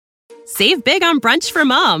Save big on brunch for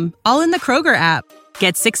mom, all in the Kroger app.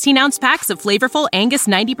 Get 16-ounce packs of flavorful Angus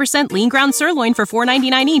 90% lean ground sirloin for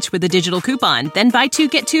 $4.99 each with a digital coupon. Then buy 2,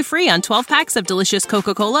 get 2 free on 12 packs of delicious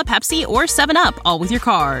Coca-Cola, Pepsi, or 7-Up, all with your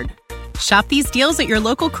card. Shop these deals at your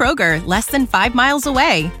local Kroger, less than 5 miles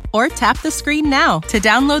away. Or tap the screen now to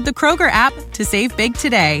download the Kroger app to save big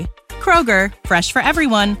today. Kroger, fresh for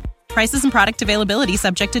everyone. Prices and product availability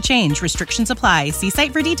subject to change. Restrictions apply. See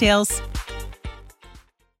site for details.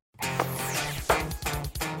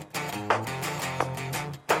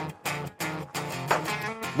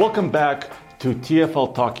 Welcome back to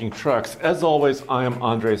TFL Talking Trucks. As always, I am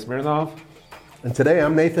Andrei Smirnov. And today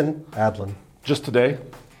I'm Nathan Adlin. Just today?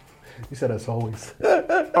 You said as always.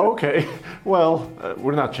 Okay. Well,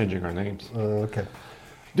 we're not changing our names. Okay.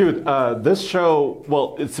 Dude, this show,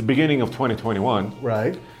 well, it's the beginning of 2021.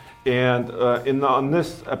 Right. And on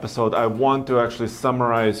this episode, I want to actually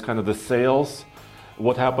summarize kind of the sales,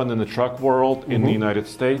 what happened in the truck world in the United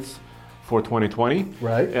States for 2020.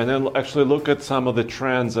 Right. And then actually look at some of the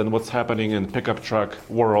trends and what's happening in the pickup truck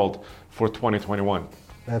world for 2021.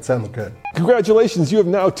 That sounds good. Congratulations, you have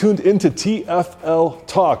now tuned into TFL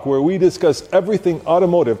Talk, where we discuss everything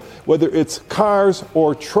automotive, whether it's cars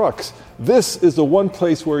or trucks. This is the one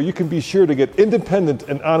place where you can be sure to get independent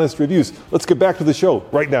and honest reviews. Let's get back to the show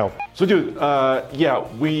right now. So dude,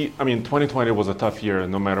 2020 was a tough year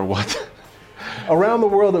no matter what. Around the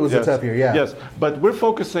world, it was a tough year, yeah. Yes, but we're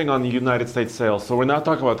focusing on the United States sales. So we're not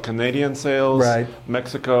talking about Canadian sales, right.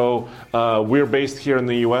 Mexico. We're based here in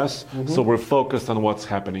the U.S., so we're focused on what's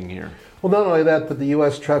happening here. Well, not only that, but the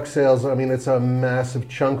U.S. truck sales, I mean, it's a massive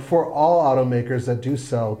chunk for all automakers that do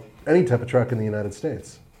sell any type of truck in the United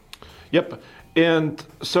States. Yep. And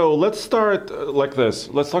so let's start like this.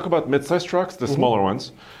 Let's talk about mid-size trucks, the smaller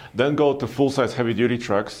ones. Then go to full-size heavy-duty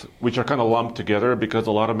trucks, which are kind of lumped together because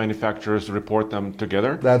a lot of manufacturers report them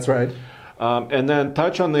together. That's right. And then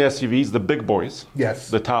touch on the SUVs, the big boys. Yes.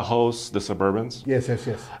 The Tahoes, the Suburbans. Yes.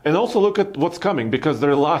 And also look at what's coming, because there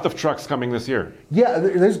are a lot of trucks coming this year. Yeah,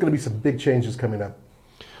 there's going to be some big changes coming up.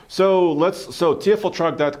 So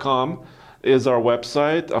TFLtruck.com is our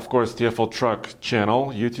website. Of course, TFL Truck channel,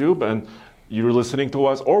 YouTube, and you're listening to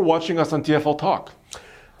us or watching us on TFL Talk.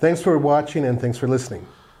 Thanks for watching and thanks for listening.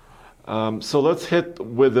 So let's hit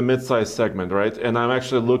with the mid-size segment, right? And I'm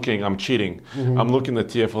actually looking, I'm cheating. I'm looking at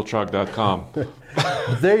TFLtruck.com.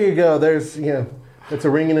 There you go. There's, that's a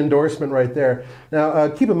ringing endorsement right there. Now,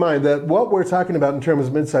 keep in mind that what we're talking about in terms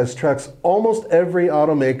of mid-size trucks, almost every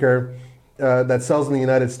automaker that sells in the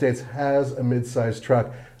United States has a mid-size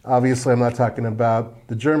truck. Obviously, I'm not talking about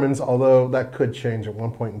the Germans, although that could change at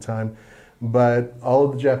one point in time. But all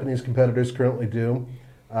of the Japanese competitors currently do.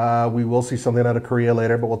 We will see something out of Korea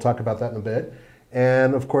later, but we'll talk about that in a bit.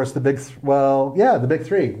 And of course, the big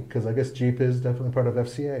three, because I guess Jeep is definitely part of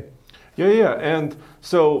FCA. Yeah. And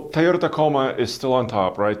so Toyota Tacoma is still on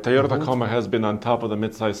top, right? Toyota Tacoma has been on top of the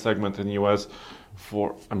mid-size segment in the U.S.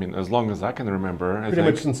 for, as long as I can remember. Pretty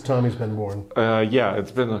much since Tommy's been born.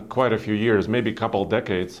 It's been quite a few years, maybe a couple of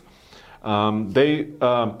decades.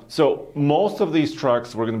 So most of these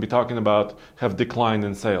trucks we're going to be talking about have declined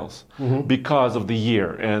in sales because of the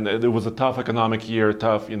year, and it was a tough economic year,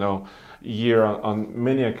 year on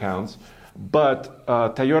many accounts. But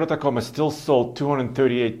Toyota Tacoma still sold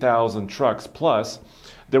 238,000 trucks plus.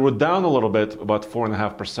 They were down a little bit, about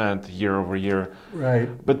 4.5% year over year. Right.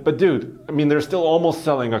 But dude, they're still almost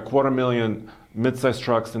selling 250,000 mid-size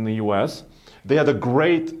trucks in the U.S. They had a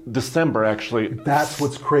great December, actually. That's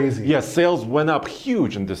what's crazy. Yes, sales went up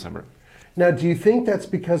huge in December. Now, do you think that's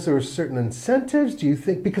because there were certain incentives? Do you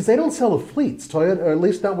think, because they don't sell the fleets, Toyota, or at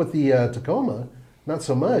least not with the Tacoma, not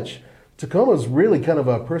so much. Tacoma is really kind of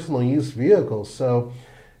a personal use vehicle. So,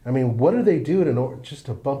 what do they do just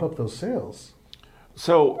to bump up those sales?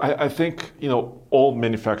 So I think, all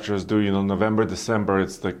manufacturers do, November, December,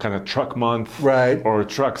 it's the kind of truck month, right, or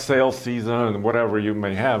truck sales season, and whatever you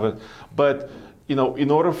may have it. But, in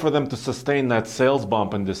order for them to sustain that sales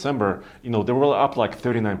bump in December, they were up like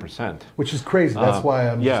 39%. Which is crazy. That's why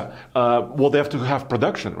I'm... Well, they have to have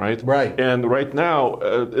production, right? Right. And right now,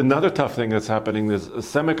 another tough thing that's happening is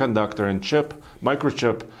semiconductor and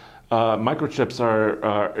microchips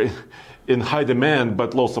are in high demand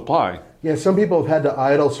but low supply. Yeah, some people have had to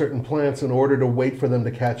idle certain plants in order to wait for them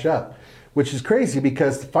to catch up, which is crazy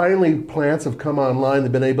because finally plants have come online.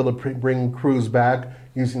 They've been able to bring crews back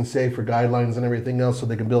using safer guidelines and everything else so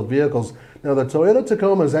they can build vehicles. Now, the Toyota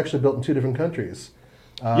Tacoma is actually built in 2 different countries.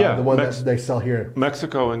 The one that they sell here.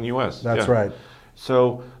 Mexico and U.S. That's right.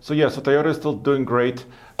 So Toyota is still doing great.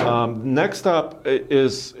 Next up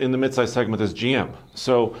is in the midsize segment is GM.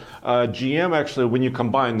 So GM actually, when you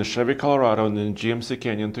combine the Chevy Colorado and the GMC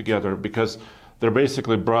Canyon together, because they're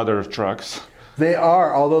basically brother trucks. They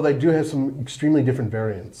are, although they do have some extremely different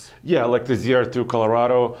variants. Yeah, like the ZR2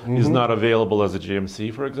 Colorado is not available as a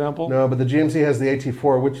GMC, for example. No, but the GMC has the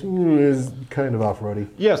AT4, which is kind of off-roady.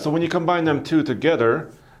 Yeah, so when you combine them two together,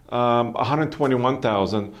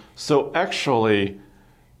 121,000. So actually,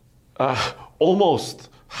 almost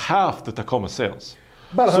half the Tacoma sales.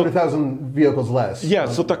 About 100,000 vehicles less. Yeah,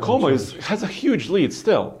 so Tacoma has a huge lead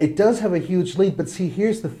still. It does have a huge lead, but see,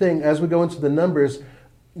 here's the thing. As we go into the numbers,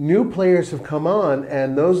 new players have come on,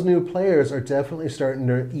 and those new players are definitely starting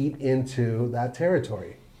to eat into that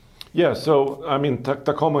territory. Yeah, so, I mean,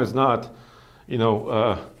 Tacoma is not,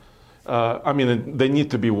 I mean, they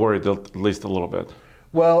need to be worried at least a little bit.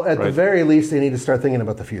 Well, at the very least, they need to start thinking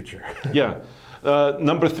about the future. Yeah.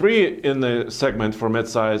 Number 3 in the segment for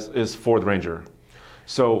midsize is Ford Ranger.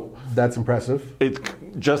 So that's impressive. It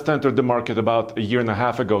just entered the market about a year and a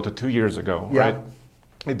half ago to 2 years ago, right?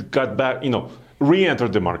 It got back,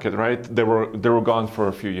 re-entered the market, right? They were gone for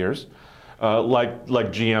a few years, like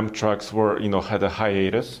GM trucks were, had a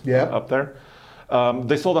hiatus up there.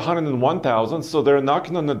 They sold 101,000, so they're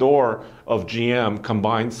knocking on the door of GM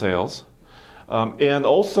combined sales. And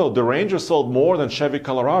also, the Ranger sold more than Chevy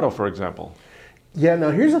Colorado, for example. Yeah, now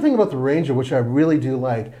here's the thing about the Ranger, which I really do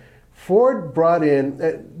like. Ford brought in,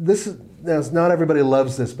 not everybody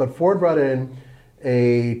loves this, but Ford brought in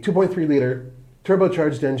a 2.3 liter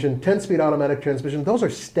turbocharged engine, 10-speed automatic transmission. Those are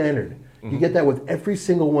standard. You get that with every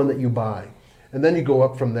single one that you buy. And then you go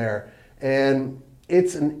up from there. And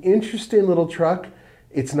it's an interesting little truck.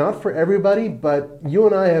 It's not for everybody, but you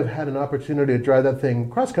and I have had an opportunity to drive that thing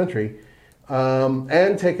cross country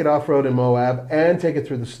and take it off-road in Moab and take it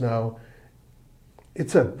through the snow.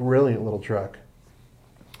 It's a brilliant little truck.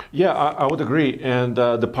 Yeah, I would agree. And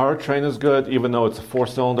the powertrain is good, even though it's a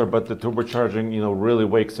 4-cylinder, but the turbocharging, really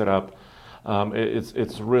wakes it up.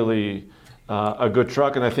 It's really a good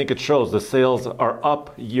truck, and I think it shows. The sales are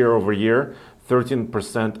up year over year,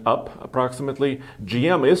 13% up approximately.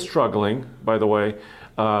 GM is struggling, by the way.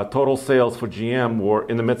 Total sales for GM were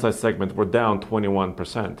in the midsize segment were down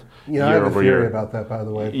 21%. Yeah, I have a theory about that, by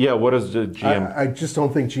the way. Yeah, what is the GM? I just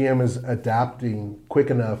don't think GM is adapting quick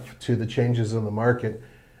enough to the changes in the market.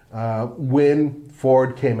 When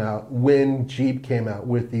Ford came out, when Jeep came out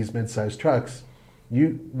with these midsize trucks,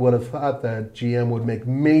 you would have thought that GM would make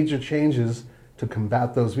major changes to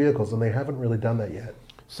combat those vehicles, and they haven't really done that yet.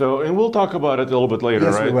 So, and we'll talk about it a little bit later,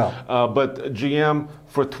 yes, right? We will. But GM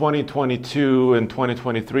for 2022 and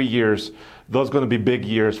 2023 years, those are going to be big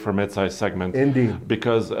years for midsize segment. Indeed.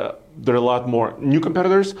 Because there are a lot more new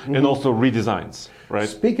competitors and also redesigns, right?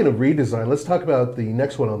 Speaking of redesign, let's talk about the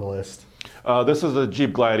next one on the list. This is the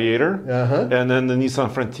Jeep Gladiator, and then the Nissan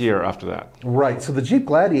Frontier after that. Right. So the Jeep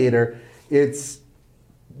Gladiator, it's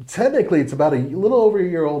about a little over a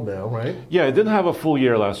year old now, right? Yeah, it didn't have a full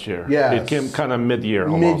year last year. Yeah, it came kind of mid-year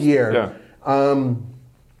almost. Mid-year. Yeah.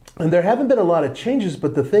 And there haven't been a lot of changes,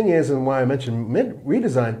 but the thing is, and why I mentioned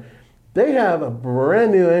redesign, they have a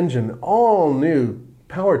brand new engine, all new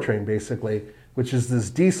powertrain basically, which is this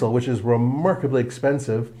diesel, which is remarkably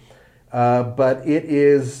expensive. But it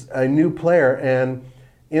is a new player, and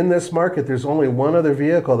in this market, there's only one other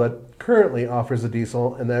vehicle that currently offers a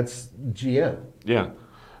diesel, and that's GM. Yeah,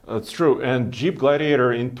 that's true. And Jeep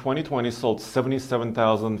Gladiator in 2020 sold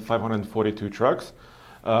 77,542 trucks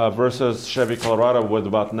versus Chevy Colorado with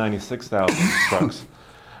about 96,000 trucks.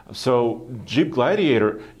 So Jeep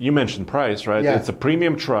Gladiator, you mentioned price, right? Yeah. It's a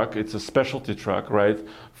premium truck. It's a specialty truck, right?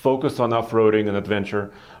 Focused on off-roading and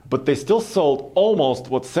adventure. But they still sold almost,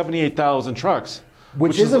 78,000 trucks.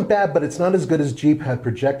 Which isn't bad, but it's not as good as Jeep had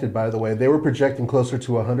projected, by the way. They were projecting closer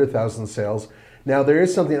to 100,000 sales. Now, there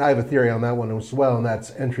is something, I have a theory on that one as well, and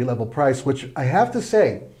that's entry-level price, which I have to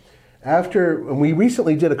say, and we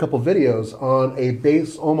recently did a couple videos on a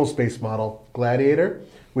almost base model Gladiator,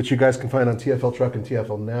 which you guys can find on TFL Truck and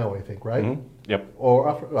TFL Now, I think, right? Mm-hmm. Yep.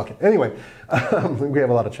 Okay. Anyway, we have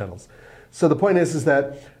a lot of channels. So the point is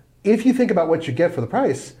that if you think about what you get for the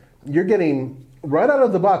price, you're getting right out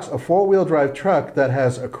of the box a 4-wheel drive truck that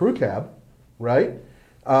has a crew cab, right?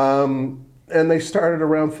 And they started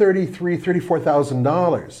around $33,000,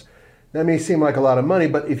 $34,000. That may seem like a lot of money,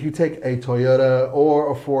 but if you take a Toyota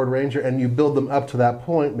or a Ford Ranger and you build them up to that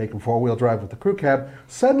point, make them 4-wheel drive with the crew cab,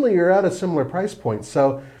 suddenly you're at a similar price point.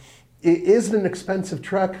 So it isn't an expensive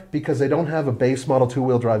truck because they don't have a base model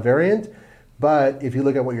 2-wheel drive variant, but if you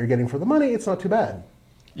look at what you're getting for the money, it's not too bad.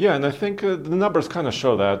 Yeah, and I think the numbers kind of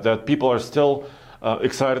show that people are still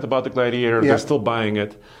excited about the Gladiator. Yeah. They're still buying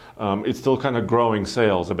it. it's still kind of growing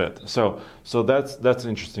sales a bit. So that's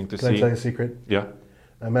interesting to Can see. I tell you a secret? Yeah.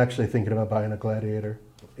 I'm actually thinking about buying a Gladiator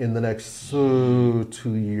in the next 2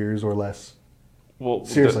 years or less. Well,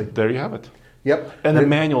 Seriously. there you have it. Yep. And a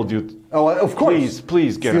manual, dude. Oh, of course.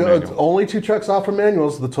 Please get a See, manual. Only 2 trucks offer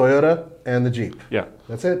manuals: the Toyota and the Jeep. Yeah.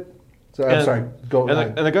 That's it. So I'm sorry. Go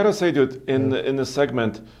ahead. And I gotta say, dude, in this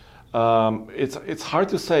segment, it's hard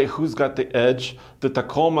to say who's got the edge. The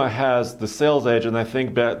Tacoma has the sales edge, and I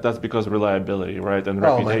think that's because of reliability, right, and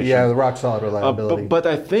reputation. Yeah, the rock solid reliability. But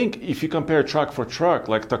I think if you compare truck for truck,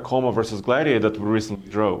 like Tacoma versus Gladiator that we recently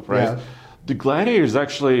drove, right? Yeah. The Gladiator is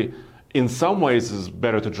actually, in some ways, is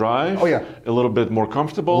better to drive. Oh, yeah. A little bit more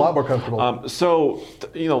comfortable. A lot more comfortable. So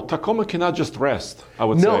Tacoma cannot just rest, I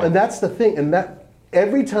would say. No, and that's the thing. And that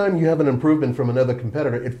every time you have an improvement from another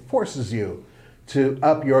competitor, it forces you to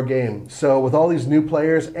up your game. So with all these new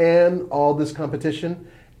players and all this competition,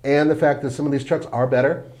 and the fact that some of these trucks are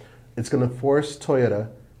better, it's going to force Toyota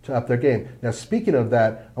to up their game. Now, speaking of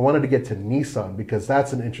that, I wanted to get to Nissan because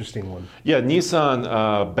that's an interesting one. Yeah, Nissan,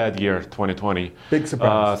 bad year, 2020. Big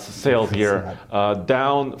surprise. Sales year,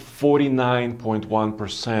 down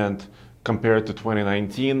 49.1% compared to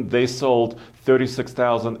 2019. They sold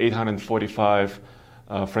 36,845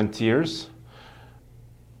 Frontiers.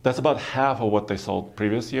 That's about half of what they sold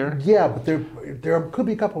previous year. Yeah, but there could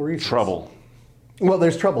be a couple reasons. Trouble. Well,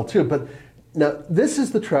 there's trouble too. But now, this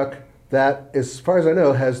is the truck that, as far as I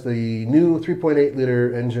know, has the new 3.8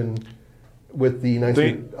 liter engine with the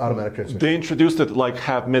 9-speed automatic transmission. They introduced it like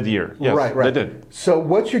mid-year. Yes, right. they did. So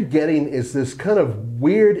what you're getting is this kind of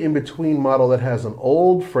weird in-between model that has an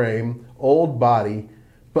old frame, old body,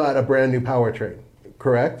 but a brand new powertrain,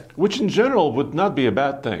 correct? Which in general would not be a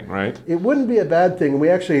bad thing, right? It wouldn't be a bad thing. We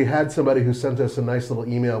actually had somebody who sent us a nice little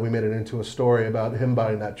email. We made it into a story about him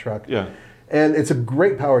buying that truck. Yeah. And it's a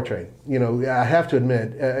great powertrain. I have to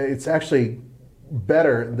admit, it's actually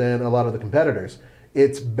better than a lot of the competitors.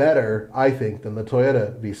 It's better, I think, than the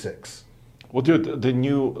Toyota V6. Well, dude, the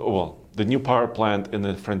new power plant in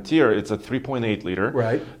the Frontier, it's a 3.8 liter.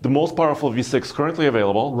 Right. The most powerful V6 currently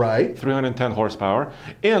available. Right. 310 horsepower,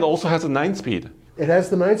 and also has a 9-speed. It has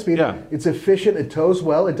the 9-speed. Yeah. It's efficient. It tows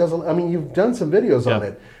well. It doesn't. I mean, you've done some videos on Yeah.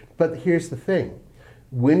 it. But here's the thing: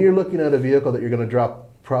 when you're looking at a vehicle that you're going to drop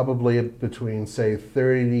probably between, say,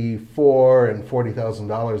 $34,000 and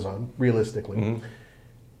 $40,000 on, realistically,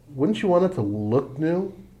 wouldn't you want it to look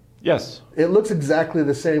new? Yes. It looks exactly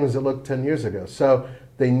the same as it looked 10 years ago. So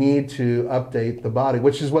they need to update the body,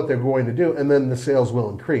 which is what they're going to do, and then the sales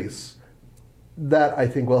will increase. That, I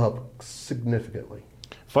think, will help significantly.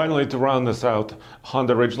 Finally, to round this out,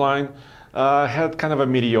 Honda Ridgeline had kind of a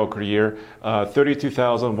mediocre year.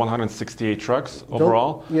 32,168 trucks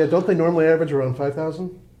overall. Don't they normally average around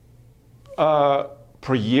 5,000?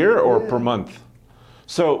 Per year or per month?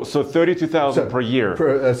 So 32,000 per year.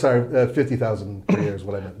 50,000 per year is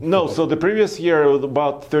what I meant. No, so the previous year was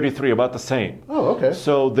about 33, about the same. Oh, okay.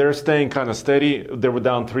 So they're staying kind of steady. They were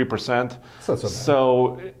down 3%. So bad.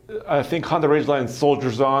 So I think Honda Ridgeline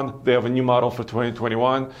soldiers on. They have a new model for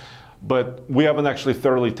 2021, but we haven't actually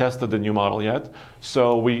thoroughly tested the new model yet.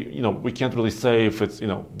 So we can't really say if it's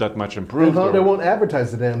that much improved. And Honda won't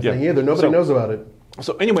advertise the damn thing either. Nobody knows about it.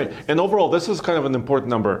 So anyway, and overall, this is kind of an important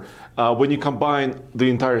number. When you combine the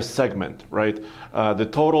entire segment, right? The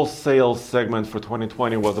total sales segment for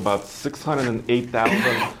 2020 was about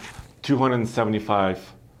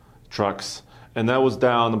 608,275 trucks, and that was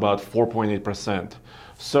down about 4.8%.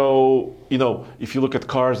 So, if you look at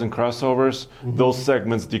cars and crossovers, those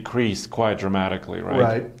segments decreased quite dramatically, right?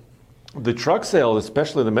 Right. The truck sale,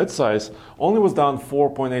 especially the midsize, only was down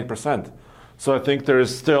 4.8%. So I think there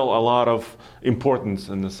is still a lot of importance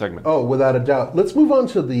in this segment. Oh, without a doubt. Let's move on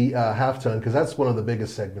to the half ton, because that's one of the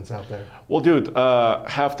biggest segments out there. Well, dude,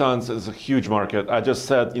 half tons is a huge market. I just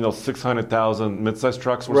said 600,000 midsize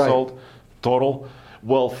trucks were sold total.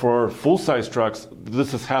 Well, for full-size trucks,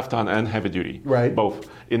 this is half ton and heavy duty, right?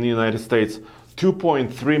 Both in the United States,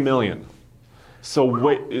 2.3 million. So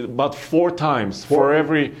about 4 times for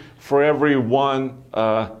every one.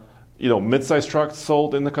 Mid-size trucks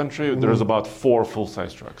sold in the country, there's about 4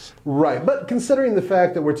 full-size trucks. Right, but considering the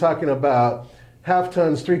fact that we're talking about half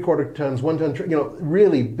tons, 3/4 tons, 1 ton,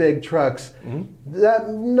 really big trucks, that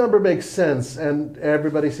number makes sense, and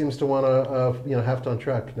everybody seems to want a half ton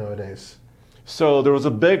truck nowadays. So there was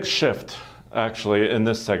a big shift actually in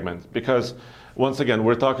this segment because once again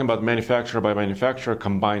we're talking about manufacturer by manufacturer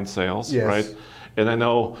combined sales, right? And I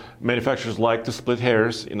know manufacturers like to split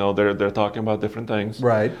hairs. They're talking about different things.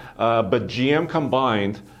 Right. But GM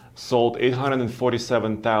combined sold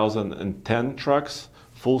 847,010 trucks,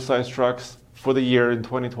 full-size trucks, for the year in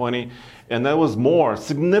 2020, and that was more,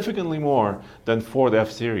 significantly more than Ford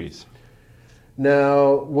F-Series.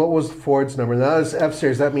 Now, what was Ford's number? Now, that's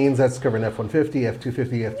F-Series. That means that's covering F-150,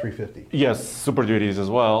 F-250, F-350. Yes, Super Duties as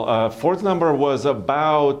well. Ford's number was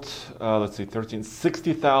about,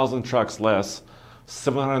 60,000 trucks less,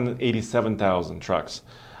 787,000 trucks.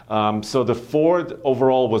 So the Ford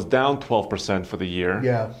overall was down 12% for the year.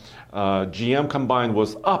 Yeah. GM combined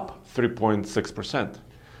was up 3.6%.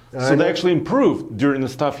 So they actually improved during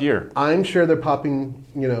this tough year. I'm sure they're popping,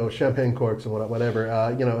 champagne corks and whatever,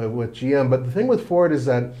 with GM. But the thing with Ford is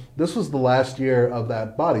that this was the last year of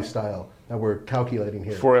that body style that we're calculating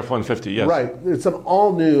here. For F-150, yes. Right. It's an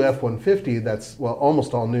all-new F-150 that's,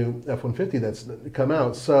 almost all-new F-150 that's come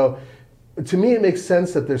out. So to me, it makes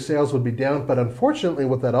sense that their sales would be down. But unfortunately,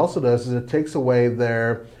 what that also does is it takes away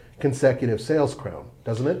their consecutive sales crown,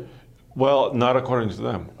 doesn't it? Well, not according to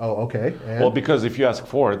them. Oh, okay. And? Well, because if you ask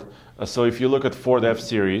Ford, so if you look at Ford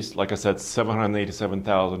F-Series, like I said,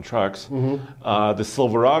 787,000 trucks. The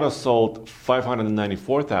Silverado sold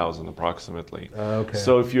 594,000 approximately. Okay.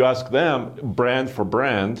 So if you ask them, brand for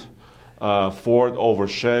brand, Ford over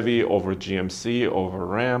Chevy, over GMC, over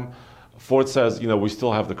Ram, Ford says, we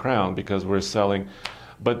still have the crown because we're selling.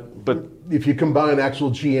 But if you combine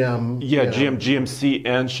actual GM, yeah, GMC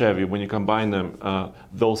and Chevy, when you combine them,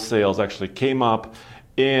 those sales actually came up,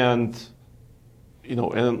 and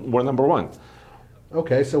and we're number one.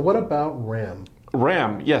 Okay, so what about Ram?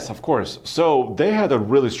 Ram, yes, of course. So they had a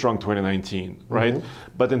really strong 2019, right?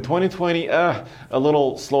 But in 2020, a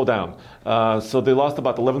little slowdown. So they lost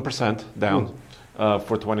about 11% down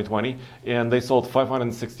for 2020, and they sold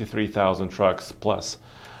 563,000 trucks plus.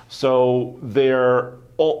 So their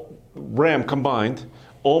Ram combined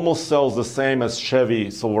almost sells the same as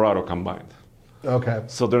Chevy Silverado combined. Okay.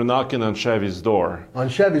 So they're knocking on Chevy's door. On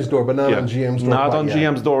Chevy's door, but not on GM's door. Not on yet.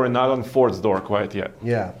 GM's door and not on Ford's door quite yet.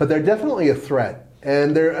 Yeah, but they're definitely a threat.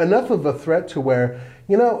 And they're enough of a threat to where,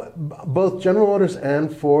 both General Motors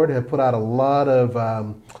and Ford have put out a lot of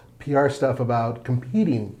PR stuff about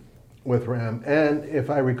competing with Ram. And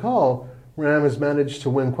if I recall, Ram has managed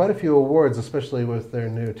to win quite a few awards, especially with their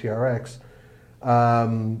new TRX,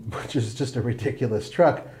 which is just a ridiculous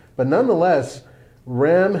truck. But nonetheless,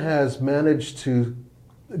 Ram has managed to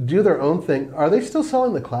do their own thing. Are they still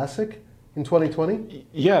selling the Classic in 2020?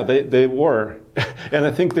 Yeah, they were. And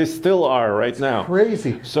I think they still are right now.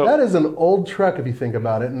 Crazy. So that is an old truck if you think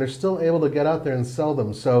about it, and they're still able to get out there and sell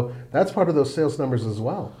them. So that's part of those sales numbers as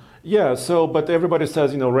well. Yeah, but everybody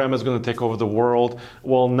says, Ram is going to take over the world.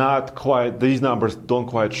 Well, not quite. These numbers don't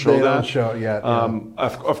quite show that. They don't show it yet. Yeah.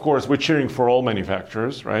 Of course, we're cheering for all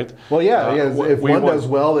manufacturers, right? Well, if one does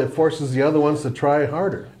well, it forces the other ones to try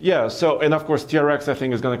harder. Yeah, and of course, TRX, I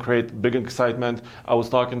think, is going to create big excitement. I was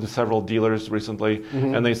talking to several dealers recently,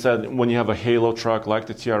 and they said when you have a halo truck like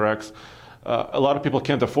the TRX, a lot of people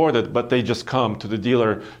can't afford it, but they just come to the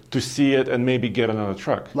dealer to see it and maybe get another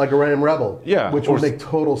truck. Like a Ram Rebel, yeah, which would make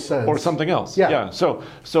total sense. Or something else. Yeah. So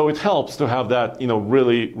it helps to have that,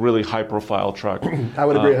 really, really high-profile truck. I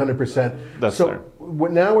would agree 100%. That's so fair.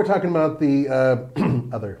 Now we're talking about the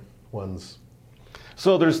other ones.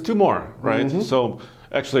 So there's two more, right? So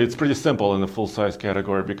actually, it's pretty simple in the full-size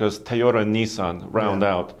category because Toyota and Nissan round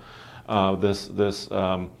out this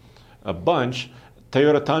bunch.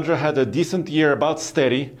 Toyota Tundra had a decent year, about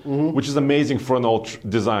steady, which is amazing for an old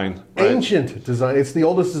design. Right? Ancient design. It's the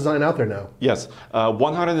oldest design out there now. Yes.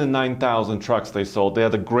 109,000 trucks they sold. They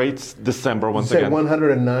had a great December once again.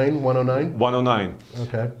 109, 109? 109.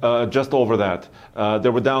 Okay. Just over that. They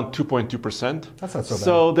were down 2.2%. That's not so bad.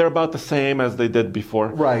 So they're about the same as they did before.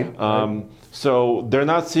 Right. So they're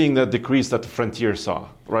not seeing that decrease that the Frontier saw,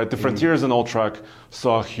 right? The Frontier is an old truck,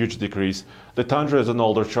 saw a huge decrease. The Tundra is an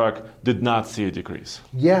older truck, did not see a decrease.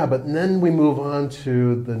 Yeah, but then we move on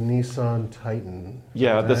to the Nissan Titan.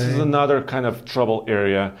 Yeah, right? This is another kind of trouble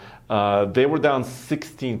area. They were down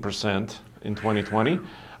 16% in 2020.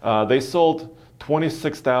 They sold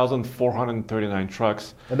 26,439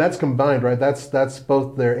 trucks. And that's combined, right? That's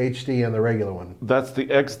both their HD and the regular one. That's the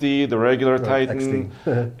XD, the regular Titan,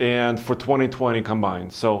 and for 2020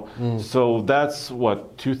 combined. So that's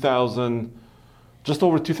what, 2,000, just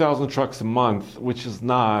over 2,000 trucks a month, which is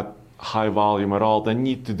not high volume at all. They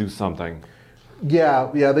need to do something. Yeah,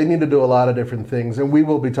 they need to do a lot of different things, and we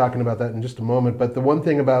will be talking about that in just a moment. But the one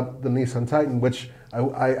thing about the Nissan Titan, which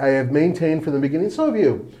I have maintained from the beginning, so have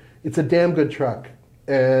you, it's a damn good truck,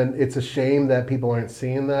 and it's a shame that people aren't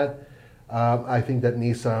seeing that. I think that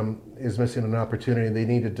Nissan is missing an opportunity. They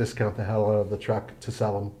need to discount the hell out of the truck to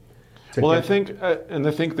sell them. Well, I think, and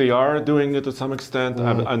I think they are doing it to some extent.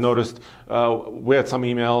 I noticed we had some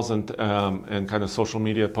emails and kind of social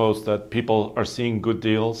media posts that people are seeing good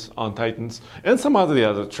deals on Titans and some of the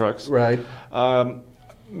other trucks. Right.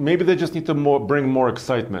 Maybe they just need to bring more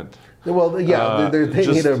excitement. Well, yeah, they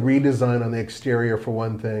need a redesign on the exterior for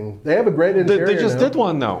one thing. They have a great interior. They just now. did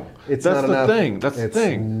one now. It's That's not the enough. thing. That's the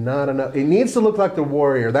thing. It's not enough. It needs to look like the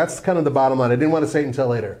Warrior. That's kind of the bottom line. I didn't want to say it until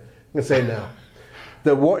later. I'm going to say it now.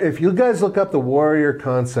 If you guys look up the Warrior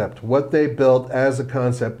concept, what they built as a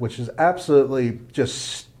concept, which is absolutely just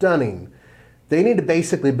stunning, they need to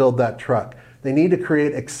basically build that truck. They need to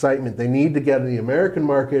create excitement. They need to get the American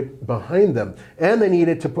market behind them. And they need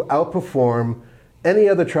it to outperform any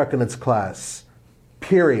other truck in its class,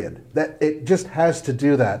 period. That it just has to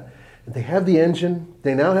do that. And they have the engine.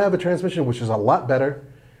 They now have a transmission, which is a lot better.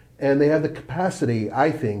 And they have the capacity,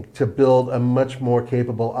 I think, to build a much more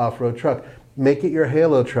capable off-road truck. Make it your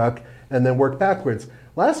Halo truck and then work backwards.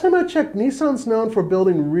 Last time I checked, Nissan's known for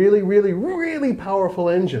building really, really, really powerful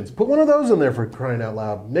engines. Put one of those in there for crying out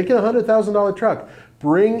loud. Make it a $100,000 truck.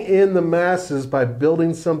 Bring in the masses by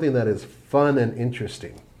building something that is fun and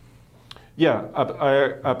interesting. Yeah,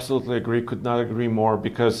 I absolutely agree. Could not agree more,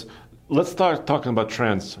 because let's start talking about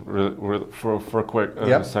trends for a quick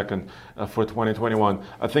second for 2021.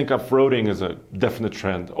 I think off-roading is a definite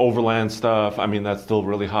trend. Overland stuff, I mean, that's still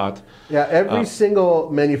really hot. Yeah, every single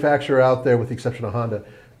manufacturer out there, with the exception of Honda,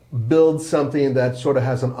 builds something that sort of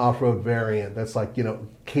has an off-road variant that's like,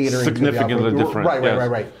 catering significantly to the different.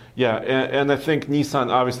 Right. Yeah, and I think Nissan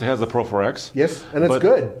obviously has the Pro 4X. Yes, and it's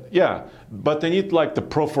good. Yeah, but they need like the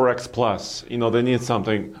Pro 4X Plus. They need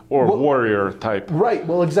something, or Warrior type. Right,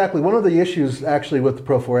 well, exactly. One of the issues actually with the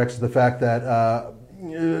Pro 4X is the fact that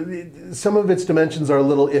some of its dimensions are a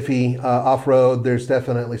little iffy off-road. There's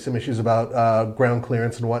definitely some issues about ground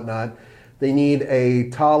clearance and whatnot. They need a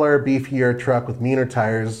taller, beefier truck with meaner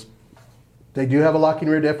tires. They do have a locking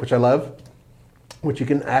rear diff, which I love, which you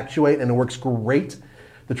can actuate, and it works great.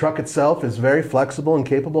 The truck itself is very flexible and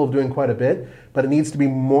capable of doing quite a bit, but it needs to be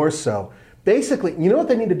more so. Basically, you know what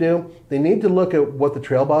they need to do? They need to look at what the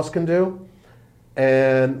Trail Boss can do,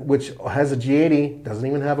 and which has a G80, doesn't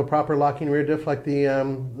even have a proper locking rear diff like the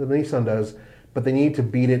Nissan does, but they need to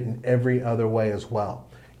beat it in every other way as well.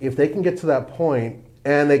 If they can get to that point,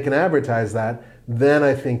 and they can advertise that, then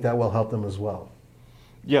I think that will help them as well.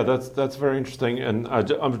 Yeah, that's very interesting. And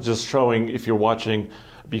I'm just showing, if you're watching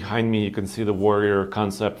behind me, you can see the Warrior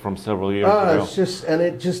concept from several years ago.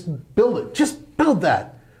 Just build it. Just build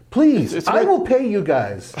that. Please. I will pay you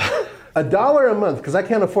guys $1 a month, because I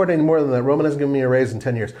can't afford any more than that. Roman hasn't given me a raise in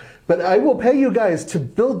 10 years. But I will pay you guys to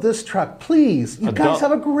build this truck. Please. You guys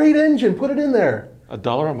have a great engine. Put it in there.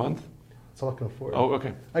 $1 a month? That's all I can afford. Oh,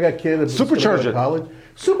 okay. I got kids. Supercharge it. College.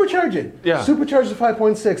 Supercharge it. Yeah. Supercharge to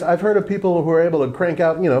 5.6. I've heard of people who are able to crank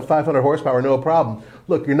out, 500 horsepower, no problem.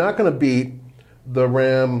 Look, you're not going to beat the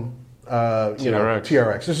Ram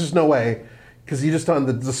TRX. There's just no way, because you just on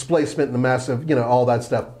the displacement and the massive, all that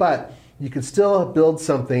stuff. But you could still build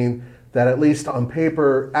something that at least on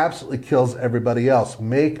paper absolutely kills everybody else.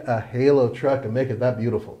 Make a Halo truck and make it that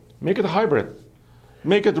beautiful. Make it a hybrid.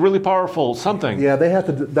 Make it really powerful, something. Yeah, they have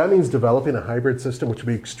to. That means developing a hybrid system, which would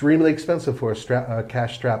be extremely expensive for a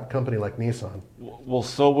cash-strapped company like Nissan. Well,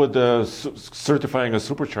 so would certifying a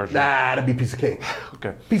supercharger. That'd be a piece of cake.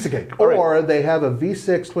 Okay. Piece of cake. All or right. They have a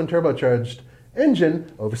V6 twin turbocharged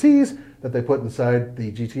engine overseas that they put inside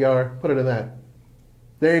the GTR. Put it in that.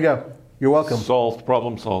 There you go. You're welcome. Solved.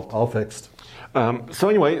 Problem solved. All fixed. So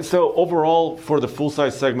anyway, overall for the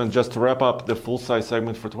full-size segment, just to wrap up, the full-size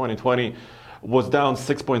segment for 2020 was down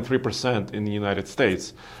 6.3% in the United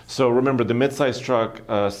States. So remember, the mid-size truck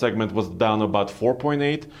segment was down about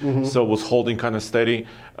 4.8%, so it was holding kind of steady.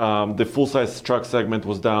 The full-size truck segment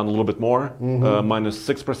was down a little bit more, minus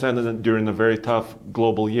 6% during a very tough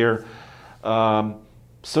global year.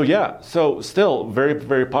 So still very,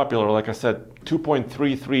 very popular. Like I said,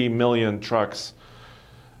 2.33 million trucks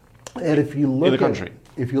And if you look in the country.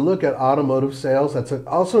 If you look at automotive sales, that's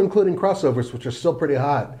also including crossovers, which are still pretty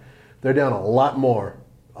hot. They're down a lot more.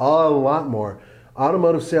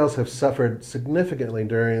 Automotive sales have suffered significantly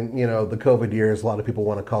during, the COVID years. A lot of people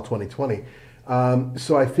want to call 2020.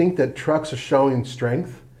 So I think that trucks are showing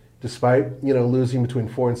strength, despite losing between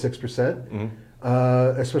 4 and 6%,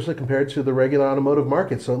 especially compared to the regular automotive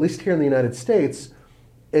market. So at least here in the United States,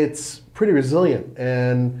 it's pretty resilient.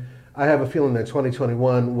 And I have a feeling that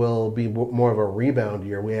 2021 will be more of a rebound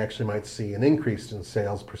year. We actually might see an increase in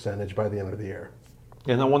sales percentage by the end of the year.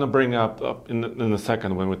 And I want to bring up in a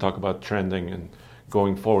second when we talk about trending and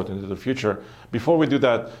going forward into the future. Before we do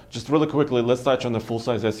that, just really quickly, let's touch on the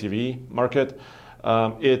full-size SUV market.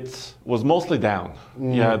 it was mostly down.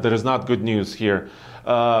 Yeah, there is not good news here.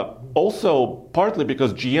 Also, partly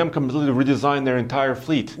because GM completely redesigned their entire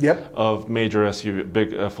fleet of major SUV,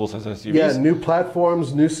 big full-size SUVs. Yeah, new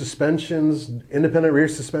platforms, new suspensions, independent rear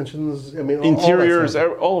suspensions. I mean, interiors,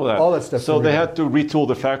 all of that. All that stuff. So they had to retool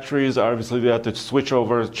the factories. Obviously, they had to switch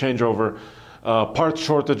over, change over. Part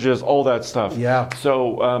shortages, all that stuff. Yeah.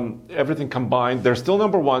 So everything combined, they're still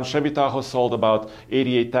number one. Chevy Tahoe sold about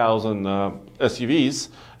 88,000 SUVs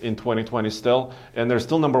in 2020 still, and they're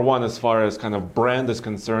still number one as far as kind of brand is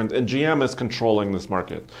concerned. And GM is controlling this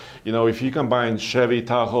market. You know, if you combine Chevy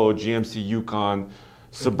Tahoe, GMC Yukon,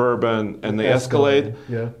 Suburban, and the Escalade,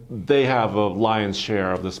 they have a lion's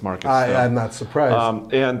share of this market. I'm not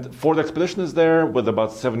surprised. And Ford Expedition is there with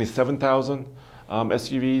about 77,000.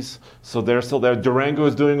 SUVs, so they're still there. Durango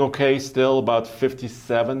is doing okay, still about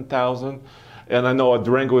 57,000. And I know a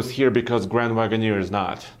Durango is here because Grand Wagoneer is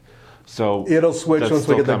not. So it'll switch once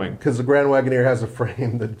we get there, because the Grand Wagoneer has a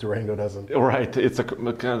frame that Durango doesn't. Right, it's a kind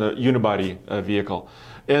of unibody vehicle.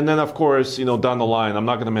 And then, of course, you know, down the line, I'm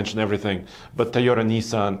not going to mention everything, but Toyota,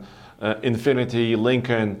 Nissan, Infiniti,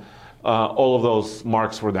 Lincoln, all of those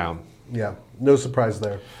marks were down. Yeah, no surprise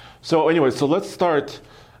there. So anyway, so let's start.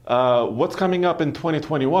 What's coming up in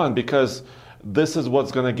 2021, because this is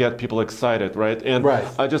what's going to get people excited, right? And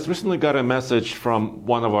I just recently got a message from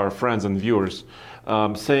one of our friends and viewers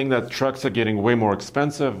saying that trucks are getting way more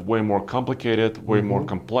expensive, way more complicated, way more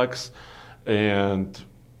complex, and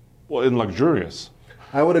luxurious.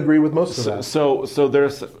 I would agree with most of that. So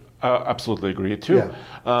there's absolutely agree too.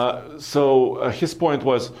 Yeah. His point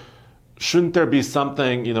was, shouldn't there be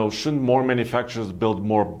something, you know, shouldn't more manufacturers build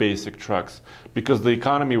more basic trucks? Because the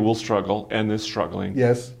economy will struggle and is struggling.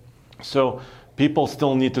 Yes. So people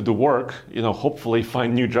still need to do work, you know, hopefully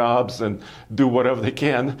find new jobs and do whatever they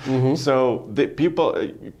can. So people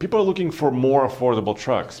are looking for more affordable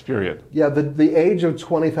trucks, period. Yeah, the age of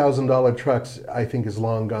 $20,000 trucks, I think, is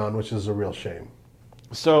long gone, which is a real shame.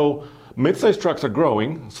 So mid-size trucks are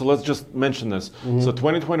growing, so let's just mention this. So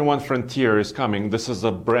 2021 Frontier is coming. This is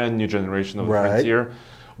a brand new generation of the Frontier.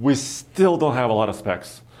 We still don't have a lot of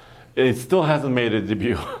specs. It still hasn't made a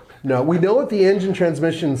debut. No, we know what the engine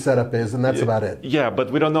transmission setup is, and that's about it. Yeah,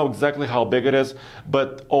 but we don't know exactly how big it is.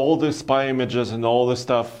 But all the spy images and all the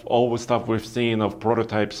stuff we've seen of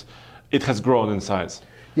prototypes, it has grown in size.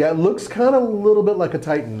 Yeah, it looks kind of a little bit like a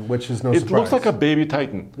Titan, which is no surprise. It looks like a baby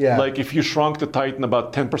Titan. Yeah. Like if you shrunk the Titan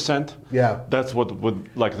about 10%, yeah, that's what would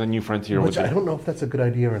like the new Frontier which would be. I don't know if that's a good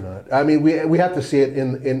idea or not. I mean, we have to see it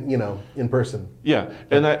in person. Yeah,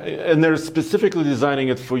 and they're specifically designing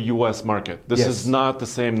it for U.S. market. This is not the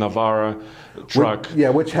same Navara truck.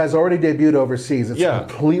 Which has already debuted overseas. It's a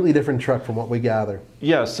completely different truck from what we gather.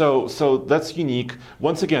 Yeah, so that's unique.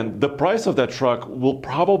 Once again, the price of that truck will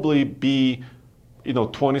probably be, you know,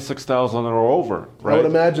 26,000 or over, right? I would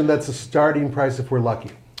imagine that's a starting price if we're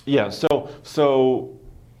lucky. Yeah. So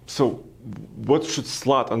what should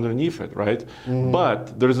slot underneath it, right?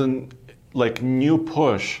 But there's a new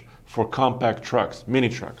push for compact trucks, mini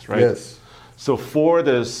trucks, right? Yes. So Ford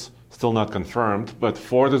is still not confirmed, but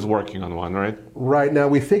Ford is working on one, right? Right now,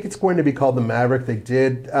 we think it's going to be called the Maverick. They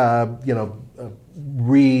did,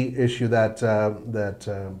 reissue that.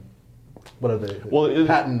 What are they?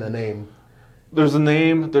 Patent the name. There's a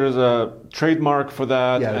name, there's a trademark for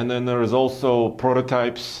that, and then there is also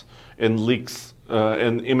prototypes and leaks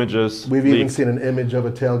and images. We've even seen an image of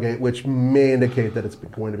a tailgate, which may indicate that it's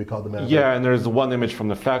going to be called the Maverick. Yeah, and there's one image from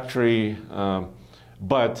the factory,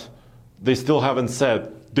 but they still haven't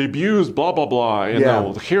said debuts, blah, blah, blah. You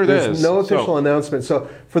know, here it is. There's no official announcement. So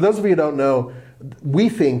for those of you who don't know, we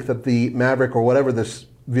think that the Maverick or whatever this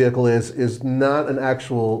vehicle is not an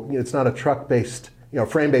actual, it's not a truck-based,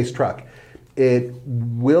 frame-based truck. It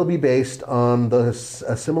will be based on a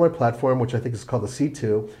similar platform, which I think is called the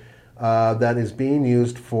C2, that is being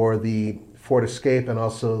used for the Ford Escape and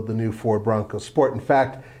also the new Ford Bronco Sport. In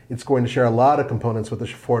fact, it's going to share a lot of components with the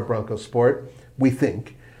Ford Bronco Sport, we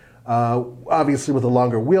think. Obviously with a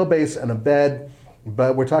longer wheelbase and a bed,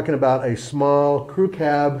 but we're talking about a small crew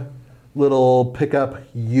cab, little pickup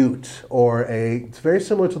ute, it's very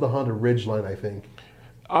similar to the Honda Ridgeline, I think.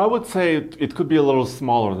 I would say it could be a little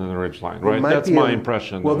smaller than the Ridgeline, right? That's my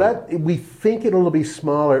impression. Well, we think it'll be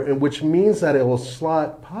smaller, which means that it will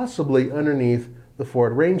slot possibly underneath the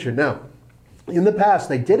Ford Ranger. Now, in the past,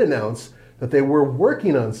 they did announce that they were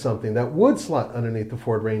working on something that would slot underneath the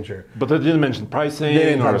Ford Ranger. But they didn't mention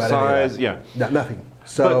pricing or size. Nothing.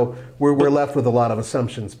 So we're left with a lot of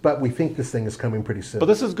assumptions, but we think this thing is coming pretty soon. But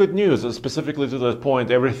this is good news, specifically to the point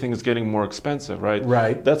everything is getting more expensive, right?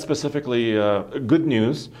 Right. That's specifically good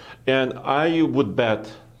news. And I would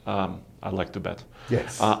bet I'd like to bet.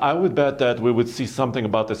 Yes. I would bet that we would see something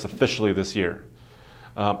about this officially this year.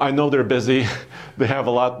 I know they're busy. They have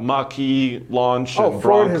a lot. Mach-E launch and Ford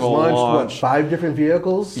Bronco has launched, launch. what, 5 different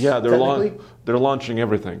vehicles? Yeah, technically? they're launching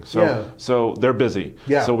everything. So Yeah. so they're busy.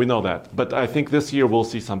 Yeah. So we know that. But I think this year we'll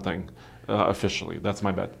see something officially. That's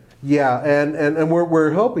my bet. Yeah, and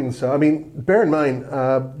we're hoping so. I mean, bear in mind,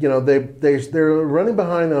 they're running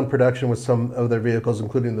behind on production with some of their vehicles,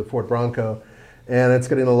 including the Ford Bronco, and it's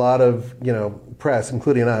getting a lot of press,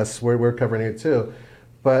 including us. We're covering it too.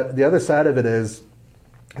 But the other side of it is,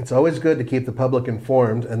 it's always good to keep the public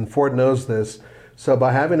informed, and Ford knows this. So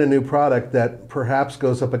by having a new product that perhaps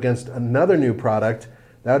goes up against another new product,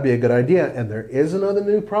 that would be a good idea. And there is another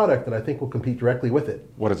new product that I think will compete directly with it.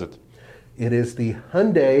 What is it? It is the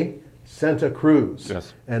Hyundai Santa Cruz.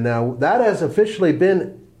 Yes. And now that has officially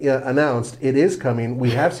been announced. It is coming.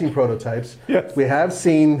 We have seen prototypes. Yes. We have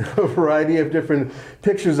seen a variety of different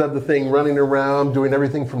pictures of the thing running around, doing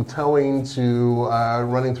everything from towing to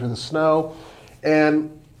running through the snow.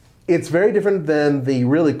 And it's very different than the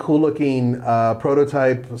really cool-looking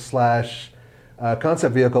prototype slash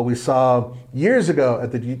concept vehicle we saw years ago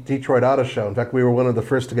at the Detroit Auto Show. In fact, we were one of the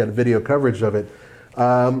first to get video coverage of it.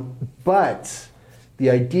 But the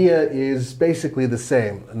idea is basically the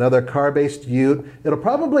same. Another car-based ute. It'll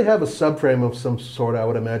probably have a subframe of some sort, I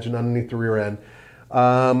would imagine, underneath the rear end.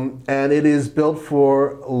 And it is built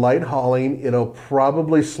for light hauling. It'll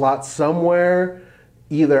probably slot somewhere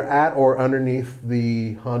either at or underneath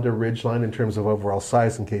the Honda Ridgeline in terms of overall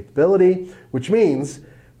size and capability, which means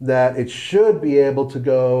that it should be able to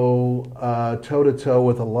go toe-to-toe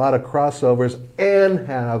with a lot of crossovers and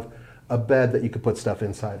have a bed that you could put stuff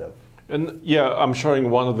inside of. And yeah, I'm showing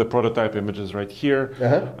one of the prototype images right here.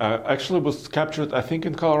 Actually was captured, I think,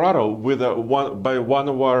 in Colorado by one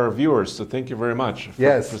of our viewers. So thank you very much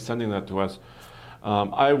for sending that to us.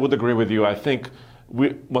 I would agree with you. I think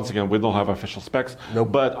once again, we don't have official specs,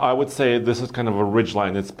 Nope. but I would say this is kind of a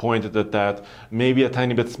ridgeline. It's pointed at that, maybe a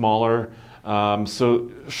tiny bit smaller. So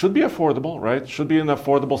should be affordable, right? Should be an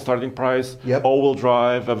affordable starting price. Yep. All-wheel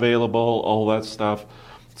drive available, all that stuff.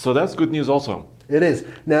 So that's good news also. It is.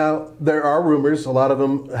 Now, there are rumors. A lot of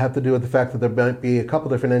them have to do with the fact that there might be a couple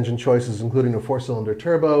different engine choices, including a 4-cylinder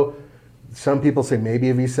turbo. Some people say maybe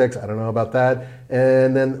a V6. I don't know about that.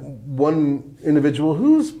 And then one individual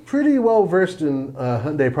who's pretty well versed in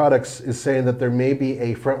Hyundai products is saying that there may be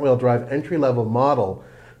a front-wheel drive entry-level model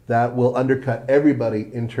that will undercut everybody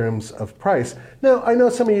in terms of price. Now, I know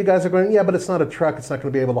some of you guys are going, yeah, but it's not a truck. It's not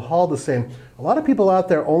going to be able to haul the same. A lot of people out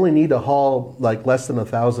there only need to haul like less than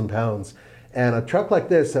 1,000 pounds. And a truck like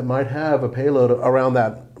this that might have a payload around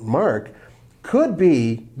that mark could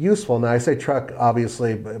be useful. Now, I say truck,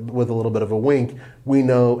 obviously, with a little bit of a wink. We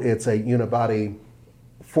know it's a unibody,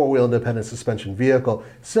 4-wheel independent suspension vehicle,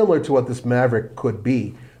 similar to what this Maverick could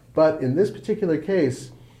be. But in this particular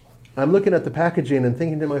case, I'm looking at the packaging and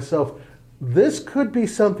thinking to myself, this could be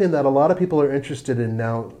something that a lot of people are interested in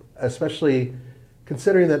now, especially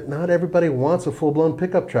considering that not everybody wants a full-blown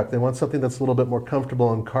pickup truck. They want something that's a little bit more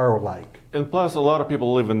comfortable and car-like. And plus, a lot of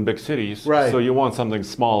people live in big cities, Right. so you want something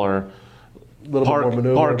smaller, A little bit more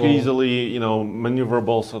maneuverable. park easily,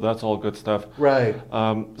 maneuverable. So that's all good stuff. Right.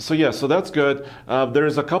 So that's good.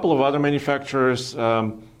 There's a couple of other manufacturers.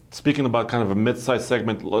 Speaking about kind of a mid-size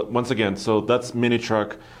segment, once again, so that's mini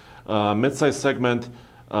truck, mid-size segment.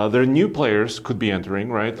 There are new players could be entering,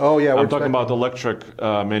 right? Oh yeah, I'm talking about electric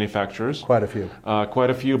manufacturers. Quite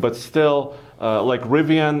a few. But still, like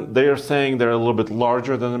Rivian, they are saying they're a little bit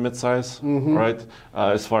larger than the midsize, right?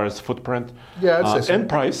 As far as footprint. Yeah, I'd say so. And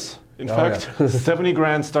price. In fact, 70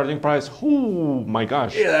 grand starting price. Oh my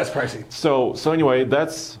gosh. Yeah, that's pricey. So anyway,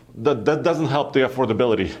 that doesn't help the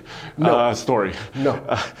affordability story. No.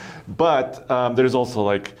 But there's also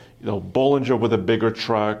like Bollinger with a bigger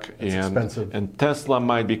truck, and Tesla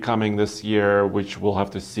might be coming this year, which we'll have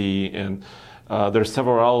to see. And there's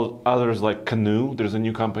several others like Canoo. There's a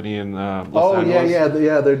new company in Los Angeles.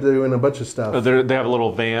 Yeah. They're doing a bunch of stuff. They have a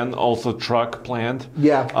little van, also truck planned.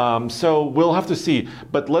 Yeah. So we'll have to see.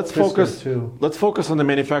 But let's focus on the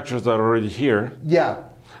manufacturers that are already here. Yeah.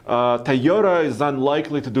 Toyota is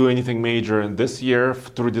unlikely to do anything major in this year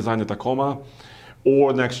to redesign the Tacoma,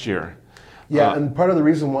 or next year. Yeah, and part of the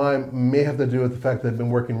reason why may have to do with the fact that they've been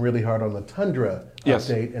working really hard on the Tundra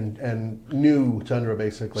update and new Tundra,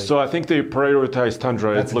 basically. So I think they prioritize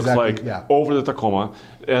Tundra. That's it looks over the Tacoma.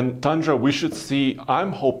 And Tundra, we should see,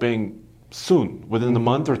 I'm hoping soon, within a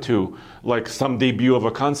month or two, like some debut of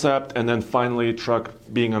a concept, and then finally truck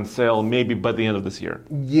being on sale, maybe by the end of this year.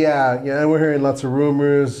 Yeah, and we're hearing lots of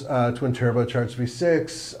rumors, twin turbocharged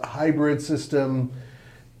V6, hybrid system.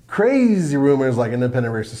 crazy rumors like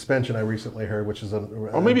independent rear suspension I recently heard, which is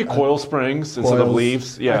or maybe coil springs instead of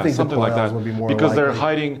leaves. I Yeah, think something like that. would be more because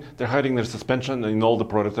likely. they're hiding their suspension in all the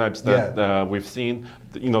prototypes that we've seen.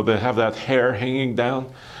 You know, they have that hair hanging down,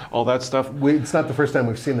 all that stuff. It's not the first time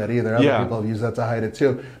we've seen that either. Other Yeah. people have used that to hide it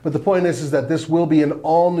too. But the point is that this will be an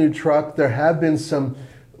all-new truck. There have been some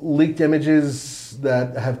leaked images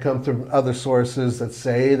that have come from other sources that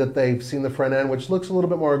say that they've seen the front end, which looks a little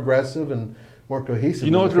bit more aggressive and more cohesive.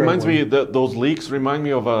 You know, than it the reminds current me one. that those leaks remind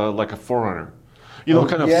me of like a Forerunner. You know,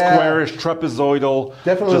 kind of yeah. squarish, trapezoidal.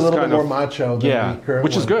 Definitely a just little bit kind more of- macho than yeah, the current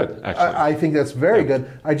which is one. good, actually. I think that's very good.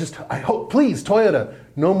 I hope, please, Toyota,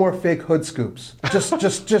 no more fake hood scoops.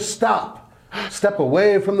 Just stop. Step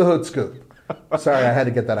away from the hood scoop. Sorry, I had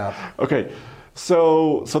to get that out. Okay,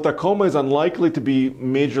 so Tacoma is unlikely to be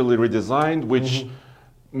majorly redesigned, which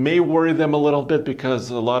may worry them a little bit because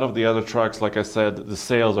a lot of the other trucks, like I said, the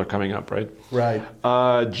sales are coming up, right? Right.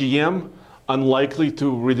 GM, unlikely to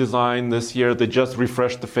redesign this year. They just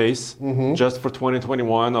refreshed the face just for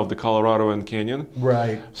 2021 of the Colorado and Canyon.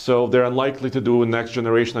 Right. So they're unlikely to do a next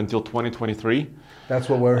generation until 2023. That's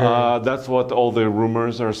what we're hearing. That's what all the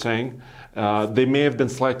rumors are saying. They may have been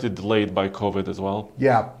slightly delayed by COVID as well.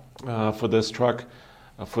 Yeah. For this truck,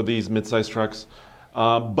 for these mid-size trucks.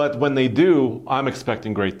 But when they do, I'm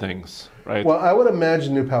expecting great things, right? Well, I would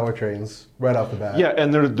imagine new powertrains right off the bat. Yeah,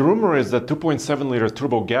 and the rumor is that 2.7-liter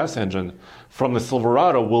turbo gas engine from the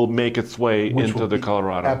Silverado will make its way Which into will the be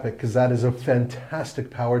Colorado. Epic, because that is a fantastic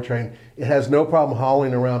powertrain. It has no problem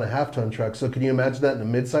hauling around a half-ton truck. So can you imagine that in a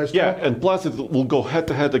mid-size Yeah, truck? and plus it will go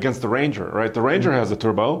head-to-head against the Ranger, right? The Ranger has a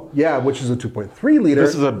turbo. Yeah, which is a 2.3 liter.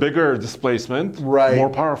 This is a bigger displacement, Right. more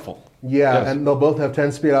powerful. Yeah, Yes. and they'll both have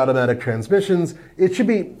 10-speed automatic transmissions. It should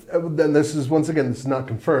be, then this is, once again, this is not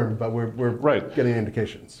confirmed, but we're Right. getting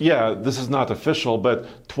indications. Yeah, this is not official, but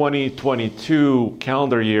 2022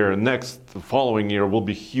 calendar year, the following year, will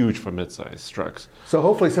be huge for midsize trucks. So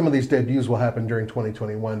hopefully some of these debuts will happen during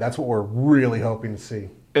 2021. That's what we're really hoping to see.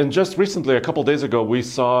 And just recently, a couple days ago, we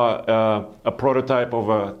saw a prototype of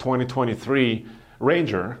a 2023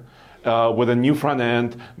 Ranger with a new front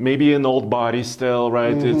end, maybe an old body still,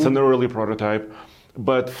 right? It's an early prototype.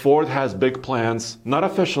 But Ford has big plans, not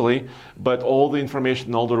officially, but all the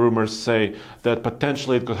information, all the rumors say that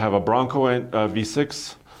potentially it could have a Bronco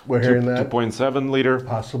V6. We're hearing that. 2.7 liter,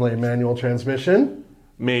 Possibly a manual transmission.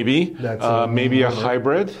 maybe. That's Maybe a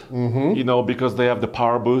hybrid, you know, because they have the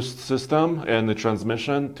power boost system and the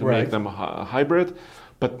transmission to Right. make them a hybrid.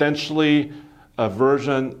 Potentially a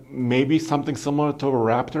version, maybe something similar to a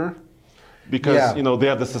Raptor, because Yeah. you know they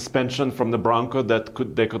have the suspension from the Bronco that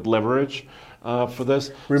they could leverage for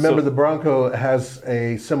this. Remember, So- the Bronco has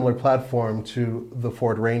a similar platform to the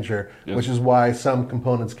Ford Ranger, Yes. which is why some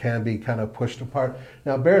components can be kind of pushed apart.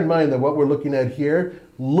 Now, bear in mind that what we're looking at here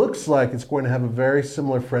looks like it's going to have a very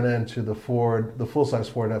similar front end to the full-size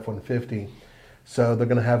Ford F-150. So they're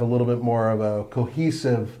going to have a little bit more of a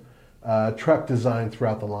cohesive truck design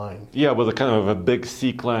throughout the line. yeah, with a kind of a big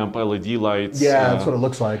C-clamp LED lights. Yeah, that's what it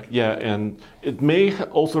looks like. Yeah, and it may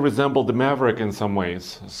also resemble the Maverick in some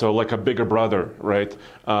ways. So like a bigger brother, right,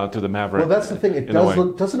 to the Maverick. Well, that's the thing. It in a way. does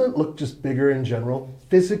look. Doesn't it look just bigger in general?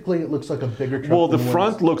 Physically, it looks like a bigger truck. Well, the than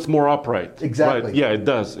front ones. looks more upright. Exactly. Right? Yeah, it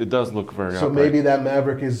does. It does look very So upright. maybe that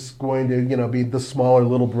Maverick is going to, be the smaller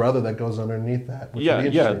little brother that goes underneath that. Which would be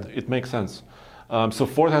interesting. it makes sense. So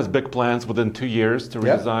Ford has big plans within 2 years to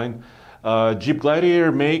Yep. redesign. Jeep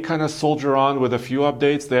Gladiator may kind of soldier on with a few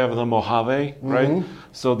updates. They have the Mojave, right?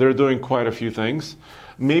 So they're doing quite a few things.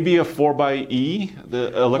 Maybe a 4xe,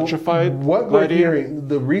 the electrified What we're Gladiator. hearing,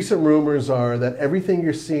 the recent rumors are that everything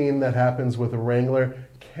you're seeing that happens with a Wrangler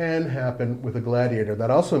can happen with a Gladiator.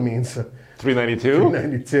 That also means 392?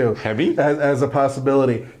 92 Heavy? as a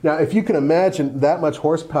possibility. Now, if you can imagine that much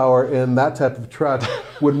horsepower in that type of truck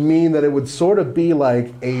would mean that it would sort of be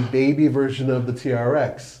like a baby version of the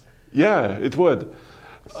TRX. Yeah, it would.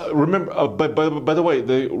 Remember, but by the way,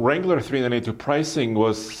 the Wrangler 392 pricing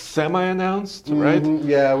was semi-announced, right?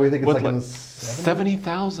 Yeah, we think it's With like in like the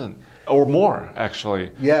 70,000 or more,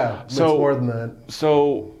 actually. Yeah, it's So- more than that.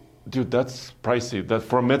 So, dude, that's pricey. That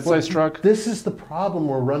for a mid-size truck. This is the problem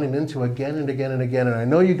we're running into again and again and again. And I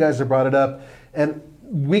know you guys have brought it up, and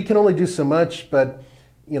we can only do so much. But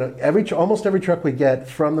almost every truck we get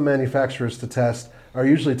from the manufacturers to test are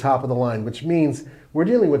usually top of the line, which means we're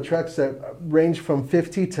dealing with trucks that range from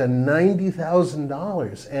 $50,000 to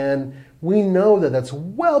 $90,000, and we know that that's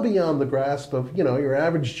well beyond the grasp of your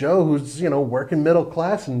average Joe who's working middle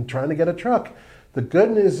class and trying to get a truck. The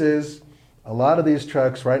good news is a lot of these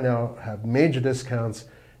trucks right now have major discounts,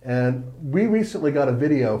 and we recently got a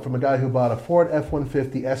video from a guy who bought a Ford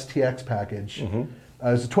F-150 STX package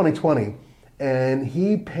It was 2020, and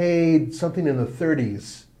he paid something in the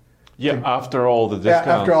 30s. Yeah, after all the discounts.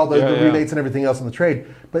 After all the rebates and everything else in the trade.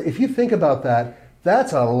 But if you think about that,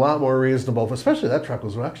 that's a lot more reasonable. Especially that truck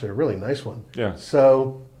was actually a really nice one. Yeah.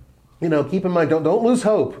 So, keep in mind, don't lose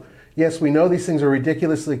hope. Yes, we know these things are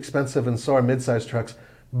ridiculously expensive, and so are mid-sized trucks.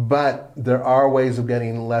 But there are ways of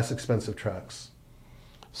getting less expensive trucks.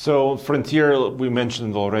 So Frontier, we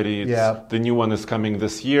mentioned already. The new one is coming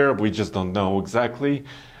this year. We just don't know exactly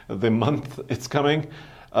the month it's coming.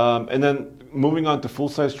 And then moving on to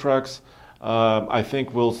full-size trucks, I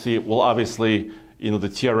think we'll see. Well, obviously, the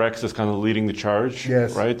TRX is kind of leading the charge.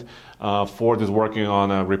 Yes. Right. Ford is working on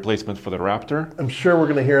a replacement for the Raptor. I'm sure we're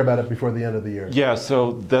going to hear about it before the end of the year. Yeah,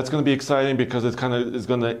 so that's going to be exciting because it kind of is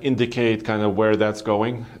going to indicate kind of where that's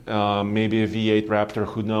going. Maybe a V8 Raptor,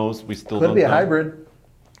 who knows? We still don't know. Could be a hybrid.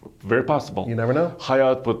 Very possible. You never know. High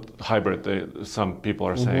output hybrid, some people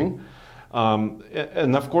are saying.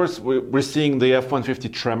 And of course, we're seeing the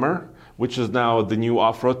F-150 Tremor, which is now the new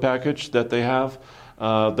off-road package that they have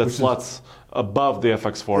that slots above the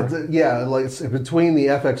FX4. Like it's between the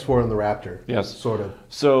FX4 and the Raptor. Yes, sort of.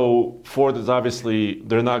 So Ford is obviously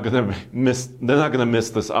they're not going to miss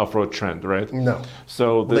this off-road trend, right? No.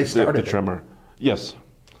 So the Tremor, yes.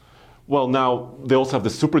 Well, now they also have the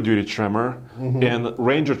Super Duty Tremor and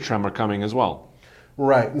Ranger Tremor coming as well.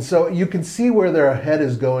 Right, and so you can see where their head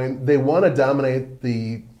is going. They want to dominate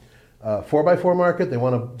the 4x4 market. They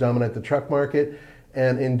want to dominate the truck market.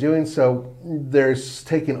 And in doing so, they're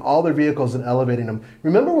taking all their vehicles and elevating them.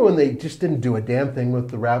 Remember when they just didn't do a damn thing with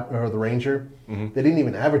the the Ranger? They didn't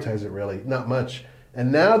even advertise it really, not much. And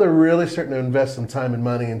now they're really starting to invest some time and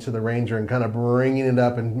money into the Ranger and kind of bringing it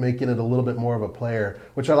up and making it a little bit more of a player,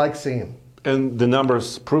 which I like seeing. And the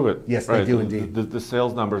numbers prove it. Yes, right? They do indeed. The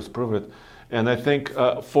sales numbers prove it. And I think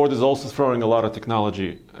Ford is also throwing a lot of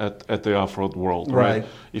technology at the off-road world. Right.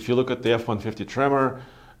 If you look at the F-150 Tremor,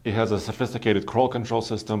 it has a sophisticated crawl control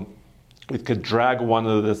system. It could drag one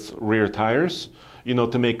of its rear tires,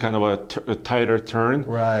 to make kind of a tighter turn.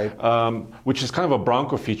 Right. Which is kind of a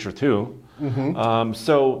Bronco feature too.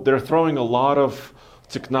 So they're throwing a lot of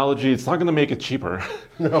technology. It's not going to make it cheaper.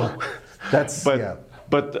 No, that's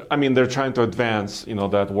But I mean, they're trying to advance,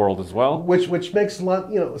 that world as well. Which makes a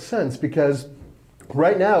lot, sense because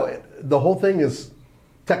right now the whole thing is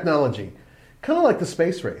technology, kind of like the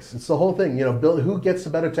space race. It's the whole thing, build who gets the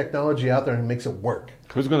better technology out there and makes it work.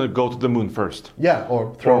 Who's going to go to the moon first? Yeah,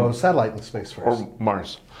 or throw a satellite in space first, or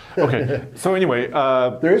Mars. Okay. So anyway,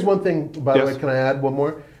 there is one thing, by the way. Can I add one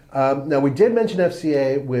more? Now we did mention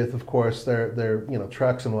FCA with, of course, their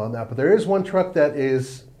trucks and whatnot, but there is one truck that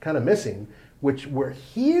is kind of missing, which we're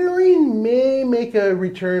hearing may make a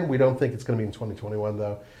return. We don't think it's going to be in 2021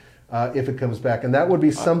 though, if it comes back, and that would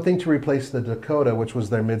be something to replace the Dakota, which was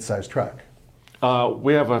their mid-size truck.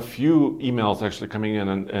 We have a few emails actually coming in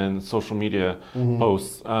and social media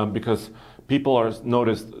posts because people are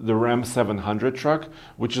noticed the Ram 700 truck,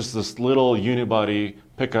 which is this little unibody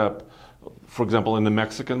pickup, for example, in the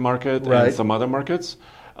Mexican market and some other markets,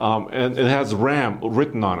 and it has Ram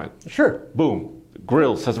written on it. Sure. Boom.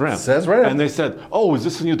 Grill says Ram. Says Ram. And they said, "Oh, is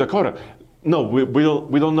this a new Dakota?" No, we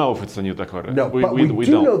don't know if it's a new Dakota. No, but we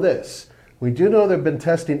do know this. We do know they've been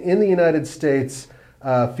testing in the United States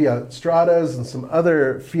Fiat Stratas and some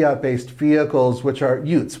other Fiat-based vehicles, which are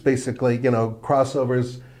Utes, basically,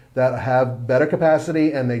 crossovers that have better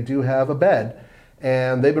capacity and they do have a bed.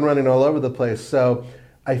 And they've been running all over the place. So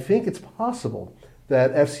I think it's possible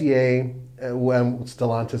that FCA, when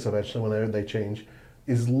Stellantis eventually, when they change,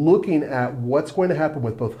 is looking at what's going to happen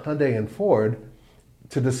with both Hyundai and Ford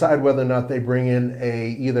to decide whether or not they bring in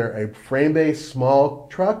either a frame-based small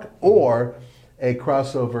truck or a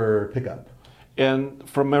crossover pickup. And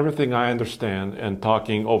from everything I understand and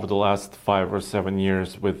talking over the last 5 or 7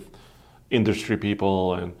 years with industry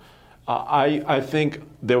people, and I think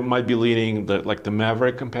they might be leaning like the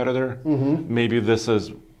Maverick competitor. Maybe this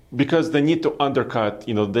is because they need to undercut.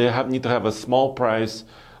 They need to have a small price,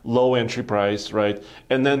 low entry price, right?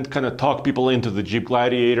 And then kind of talk people into the Jeep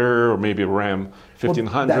Gladiator or maybe Ram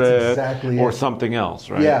 1500 or something else,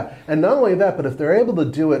 right? Yeah, and not only that, but if they're able to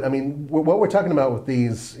do it, I mean, what we're talking about with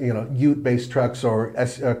these, Ute-based trucks or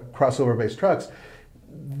crossover-based trucks,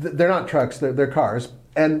 they're not trucks, they're cars.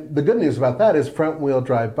 And the good news about that is front-wheel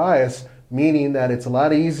drive bias, meaning that it's a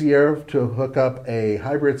lot easier to hook up a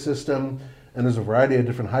hybrid system, and there's a variety of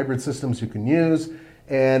different hybrid systems you can use,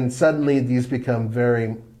 and suddenly these become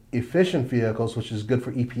very efficient vehicles, which is good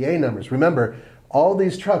for EPA numbers. Remember, all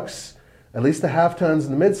these trucks, at least the half-tons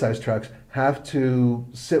and the mid-size trucks, have to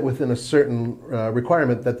sit within a certain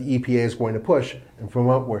requirement that the EPA is going to push. And from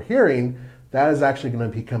what we're hearing, that is actually going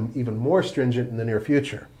to become even more stringent in the near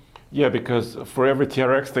future. Yeah, because for every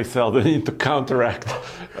TRX they sell, they need to counteract.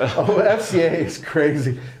 Oh, FCA is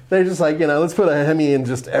crazy. They're just like, let's put a Hemi in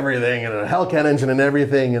just everything and a Hellcat engine and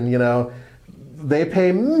everything, and they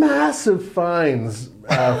pay massive fines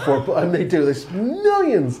and they do this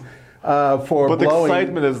millions for but blowing. The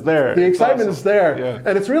excitement is there. The excitement is there. Yeah.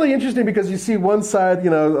 And it's really interesting because you see one side,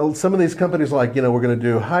 some of these companies like, we're going to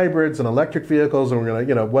do hybrids and electric vehicles and we're going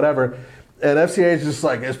to, whatever. And FCA is just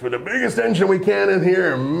like, let's put the biggest engine we can in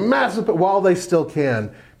here, massive, while they still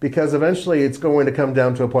can, because eventually it's going to come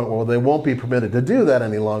down to a point where they won't be permitted to do that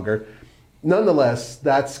any longer. Nonetheless,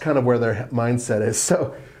 that's kind of where their mindset is.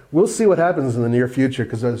 So we'll see what happens in the near future,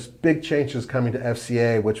 because there's big changes coming to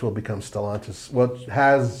FCA, which will become Stellantis, what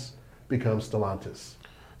has become Stellantis.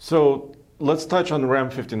 So let's touch on Ram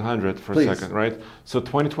 1500 for Please. a second, right? So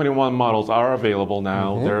 2021 models are available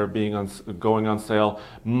now. Mm-hmm. They're going on sale.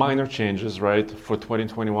 Minor changes, right, for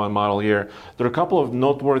 2021 model year. There are a couple of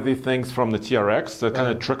noteworthy things from the TRX that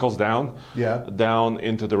kind of trickles down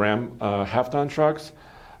into the Ram half-ton trucks.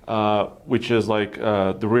 Which is like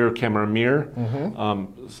the rear camera mirror,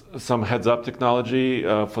 some heads-up technology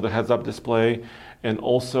for the heads-up display, and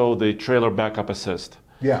also the trailer backup assist.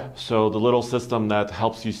 Yeah. So the little system that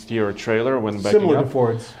helps you steer a trailer when backing Similar up. to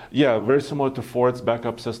Ford's. Yeah, very similar to Ford's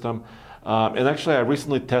backup system. And actually, I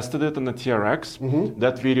recently tested it on the TRX.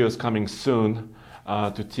 That video is coming soon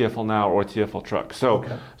to TFL Now or TFL Truck.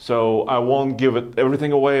 So I won't give it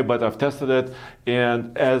everything away, but I've tested it.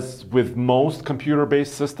 And as with most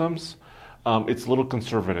computer-based systems, it's a little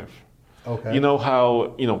conservative. Okay. You know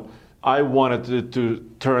how, I wanted to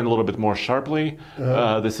turn a little bit more sharply.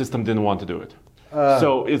 The system didn't want to do it.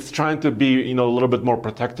 So it's trying to be, a little bit more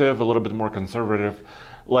protective, a little bit more conservative,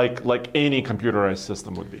 like any computerized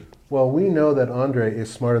system would be. Well, we know that Andre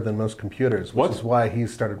is smarter than most computers, which is why he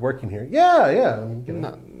started working here. Yeah.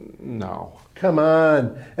 No. Come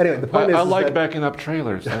on. Anyway, the point I is like that backing up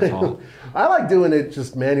trailers, that's all. I like doing it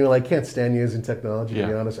just manual. I can't stand using technology, to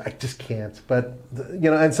be Yeah. honest. I just can't. But,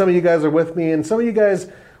 and some of you guys are with me, and some of you guys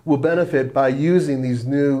will benefit by using these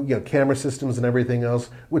new camera systems and everything else,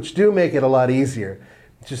 which do make it a lot easier.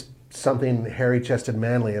 Just something hairy-chested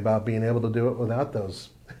manly about being able to do it without those.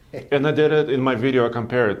 And I did it in my video. I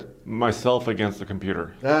compared myself against the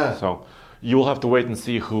computer. So you will have to wait and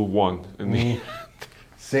see who won in the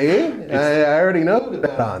See? I already know who to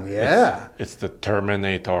bet on. Yeah. It's the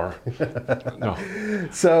Terminator. No.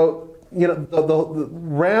 So, the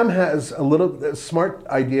Ram has a smart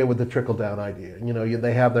idea with the trickle-down idea.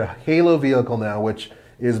 They have their Halo vehicle now, which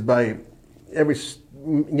is by every,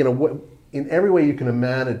 in every way you can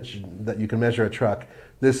imagine that you can measure a truck,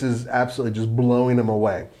 this is absolutely just blowing them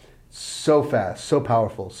away. So fast, so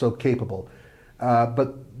powerful, so capable.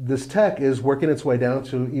 But this tech is working its way down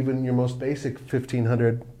to even your most basic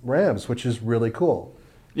 1500 Rams, which is really cool.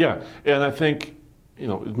 Yeah, and I think,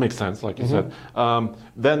 it makes sense, like you said.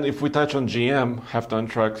 Then if we touch on GM, half-ton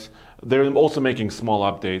trucks, they're also making small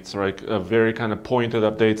updates, right? Very kind of pointed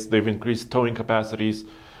updates. They've increased towing capacities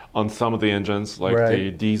on some of the engines, like the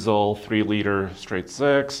diesel 3-liter straight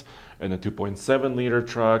six and the 2.7-liter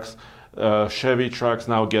trucks. Chevy trucks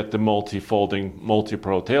now get the multi-folding,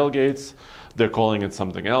 multi-pro tailgates. They're calling it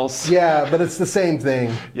something else. Yeah, but it's the same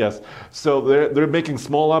thing. Yes. So they're making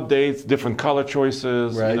small updates, different color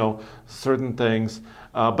choices, certain things.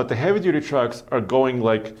 But the heavy-duty trucks are going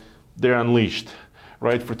like they're unleashed,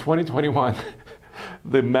 right? For 2021,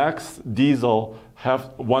 the max diesel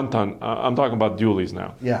have 1-ton. I'm talking about dualies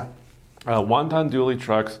now. Yeah. 1-ton dually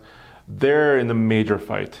trucks, they're in a major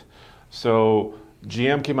fight. So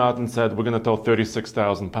GM came out and said, we're going to tow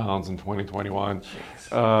 36,000 pounds in 2021.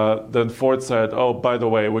 Then Ford said, oh, by the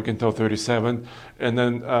way, we can tow 37. And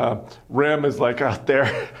then Ram is like out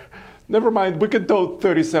there, never mind, we can tow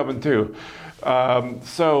 37 too.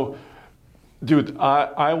 So, dude,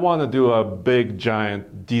 I want to do a big,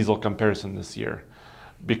 giant diesel comparison this year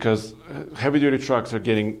because heavy-duty trucks are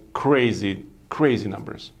getting crazy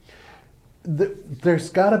numbers. There's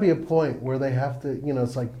got to be a point where they have to,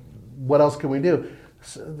 it's like, what else can we do?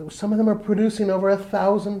 Some of them are producing over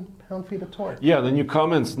 1,000 pound-feet of torque. Yeah, the new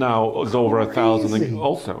Cummins now is over 1,000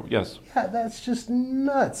 also, yes. Yeah, that's just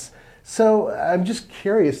nuts. So I'm just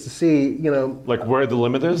curious to see, like where the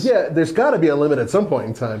limit is? Yeah, there's got to be a limit at some point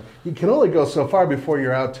in time. You can only go so far before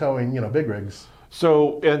you're out towing, big rigs.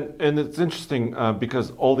 So, and it's interesting because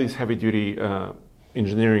all these heavy-duty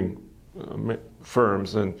engineering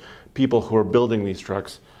firms and people who are building these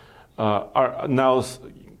trucks are now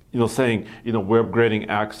saying, we're upgrading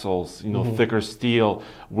axles, thicker steel,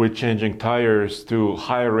 we're changing tires to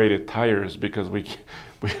higher rated tires because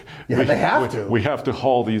they have to. We have to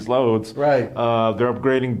haul these loads. Right. They're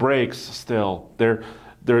upgrading brakes still. They're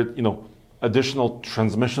additional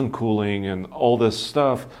transmission cooling and all this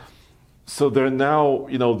stuff. So they're now,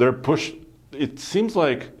 they're pushed. It seems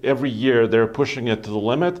like every year they're pushing it to the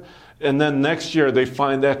limit. And then next year they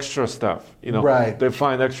find extra stuff, Right. They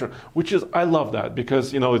find extra, which is, I love that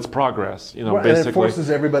because, it's progress, Right, basically. and it forces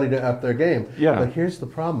everybody to up their game. Yeah. But here's the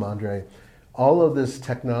problem, Andre. All of this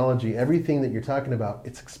technology, everything that you're talking about,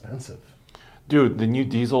 it's expensive. Dude, the new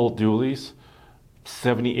diesel dualies,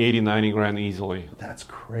 70, 80, 90 grand easily. That's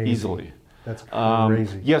crazy. Easily. That's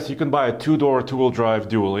crazy. Yes, you can buy a two-door, two-wheel drive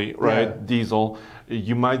dually, right? Yeah. Diesel.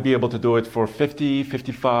 You might be able to do it for 50,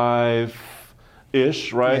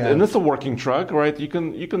 55-ish, right? Yeah. And it's a working truck, right? You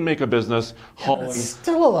can make a business hauling, It's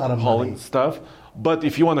still a lot of hauling money. stuff. But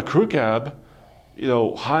if you want a crew cab,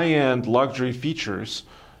 high-end luxury features,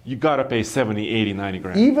 you gotta pay 70, 80, 90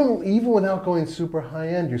 grand. Even without going super high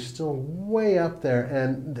end, you're still way up there.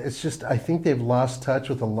 And it's just, I think they've lost touch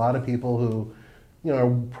with a lot of people who, are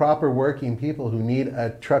proper working people who need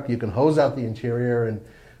a truck. You can hose out the interior and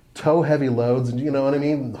tow heavy loads, and you know what I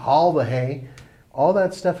mean, haul the hay. All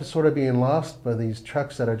that stuff is sort of being lost by these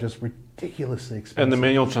trucks that are just ridiculously expensive. And the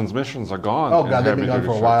manual transmissions are gone. Oh in God, they've been heavy-duty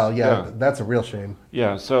gone for a trucks. while. Yeah, that's a real shame.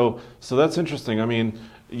 Yeah, so that's interesting. I mean,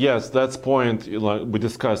 yes, that's point. We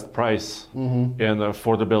discussed price and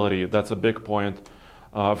affordability. That's a big point.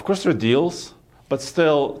 Of course, there are deals, but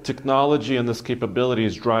still, technology and this capability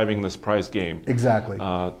is driving this price game. Exactly.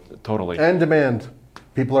 Totally. And demand.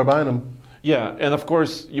 People are buying them. Yeah, and of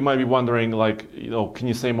course, you might be wondering, can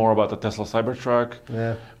you say more about the Tesla Cybertruck,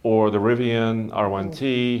 Yeah. or the Rivian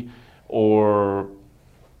R1T, or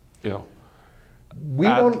We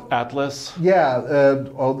don't. Atlas? Yeah,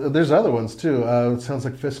 there's other ones too. It sounds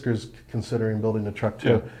like Fisker's considering building a truck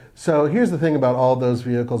too. Yeah. So here's the thing about all those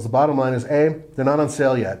vehicles. The bottom line is, A, they're not on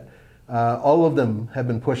sale yet. All of them have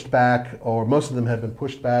been pushed back, or most of them have been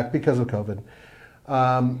pushed back because of COVID.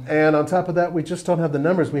 And on top of that, we just don't have the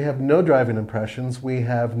numbers. We have no driving impressions. We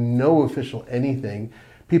have no official anything.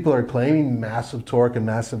 People are claiming massive torque and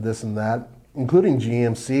massive this and that, including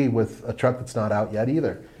GMC with a truck that's not out yet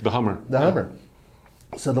either. The Hummer. The Hummer.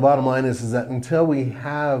 So the bottom line is that until we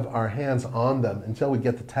have our hands on them, until we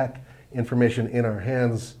get the tech information in our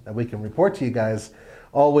hands that we can report to you guys,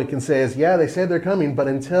 all we can say is, yeah, they say they're coming, but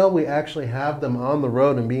until we actually have them on the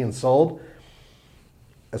road and being sold,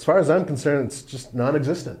 as far as I'm concerned, it's just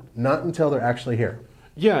non-existent. Not until they're actually here.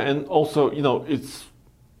 Yeah, and also,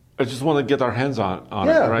 I just want to get our hands on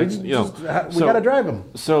it, right? we got to drive them.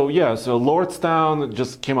 So Lordstown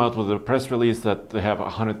just came out with a press release that they have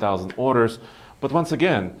 100,000 orders. But once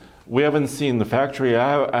again, we haven't seen the factory.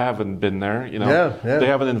 I haven't been there. Yeah. They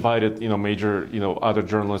haven't invited major other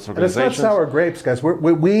journalist And it's organizations. not sour grapes, guys.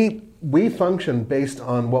 We function based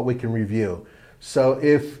on what we can review. So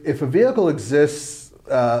if a vehicle exists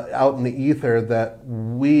out in the ether that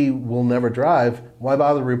we will never drive, why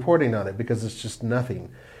bother reporting on it? Because it's just nothing.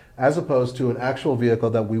 As opposed to an actual vehicle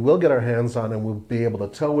that we will get our hands on and we'll be able to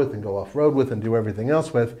tow with and go off-road with and do everything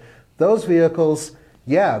else with, those vehicles,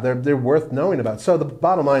 yeah, they're worth knowing about. So the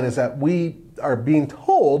bottom line is that we are being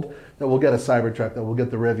told that we'll get a Cybertruck, that we'll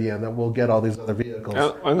get the Rivian, that we'll get all these other vehicles.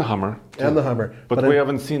 And the Hummer. too. And the Hummer. But we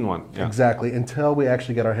haven't seen one. Yeah. Exactly. Until we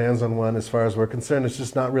actually get our hands on one, as far as we're concerned, it's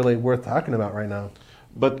just not really worth talking about right now.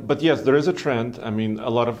 But yes, there is a trend. I mean, a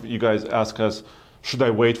lot of you guys ask us, should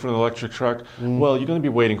I wait for an electric truck? Well, you're going to be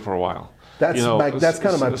waiting for a while. That's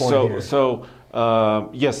kind of my point here. So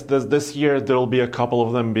yes, this year there will be a couple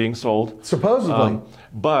of them being sold. Supposedly.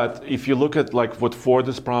 But if you look at what Ford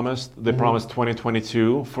has promised, they promised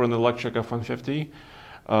 2022 for an electric F-150.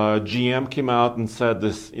 GM came out and said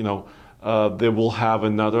this, they will have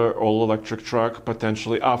another all-electric truck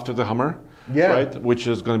potentially after the Hummer. Yeah. Right, which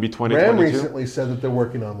is going to be 2022. Ram recently said that they're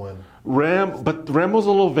working on one. But Ram was a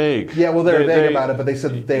little vague. Yeah, well, they're vague about it, but they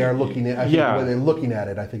said that they are looking at. Yeah. They're looking at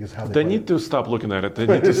it. I think is how They put need it. to stop looking at it. They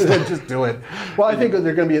need to stop. Just do it. Well, I think that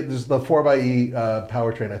they're going to be the 4xe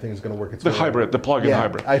powertrain. I think is going to work its The way hybrid, over. the plug-in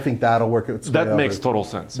hybrid. I think that'll work its way That makes over. total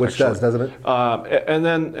sense. Which actually. does, doesn't it? And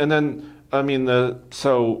then I mean,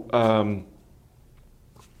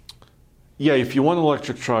 Yeah, if you want an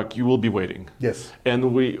electric truck, you will be waiting. Yes.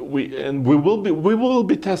 And we will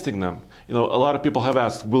be testing them. You know, a lot of people have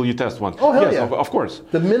asked, will you test one? Oh, hell yes, yeah. of course.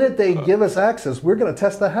 The minute they give us access, we're going to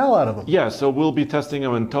test the hell out of them. Yeah, so we'll be testing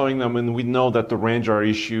them and towing them, and we know that the range are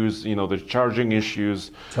issues, you know, there's charging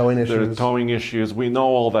issues, Towing there are issues. towing issues. We know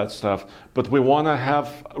all that stuff, but we want to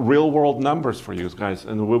have real world numbers for you guys,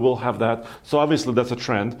 and we will have that. So obviously that's a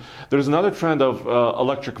trend. There's another trend of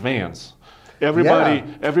electric vans.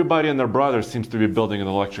 Everybody and their brother seems to be building an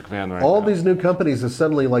electric van right now. All these new companies have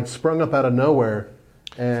suddenly like sprung up out of nowhere,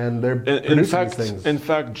 and they're producing these things. In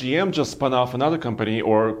fact, GM just spun off another company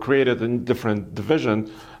or created a different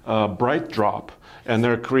division, BrightDrop, and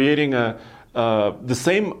they're creating the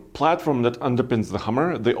same platform that underpins the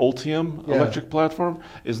Hummer, the Ultium electric platform,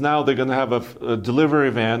 is now they're going to have a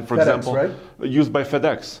delivery van, for FedEx, example, right? used by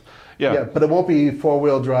FedEx. Yeah, but it won't be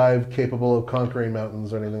four-wheel drive capable of conquering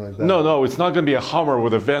mountains or anything like that. No, it's not going to be a Hummer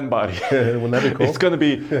with a van body. Wouldn't that be cool? It's going to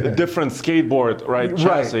be a different skateboard, right,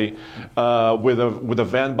 chassis with a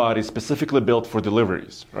van body specifically built for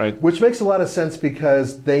deliveries, right? Which makes a lot of sense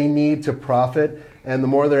because they need to profit, and the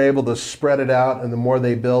more they're able to spread it out and the more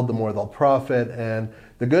they build, the more they'll profit. And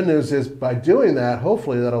the good news is by doing that,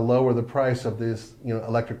 hopefully that'll lower the price of these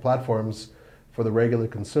electric platforms for the regular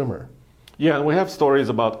consumer. Yeah, and we have stories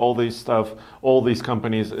about all these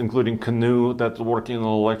companies, including Canoo, that's working on an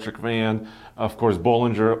electric van. Of course,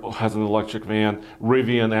 Bollinger has an electric van.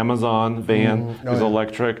 Rivian, Amazon van is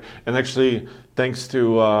electric. And actually, thanks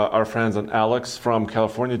to our friends and Alex from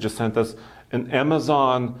California just sent us an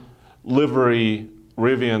Amazon livery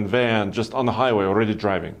Rivian van just on the highway already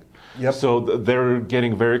driving. Yep. So they're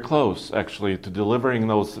getting very close, actually, to delivering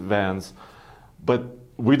those vans. But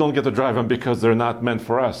we don't get to drive them because they're not meant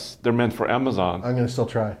for us. They're meant for Amazon. I'm going to still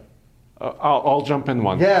try. I'll jump in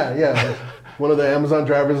one. Yeah. One of the Amazon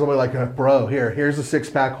drivers will be like, bro, here's a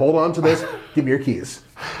six-pack. Hold on to this. Give me your keys.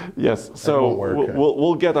 Yes. So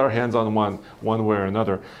we'll get our hands on one way or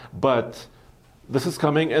another. But this is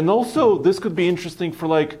coming. And also, this could be interesting for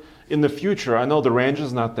like in the future. I know the range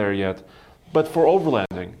is not there yet, but for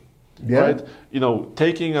overlanding. Yeah. Right? You know,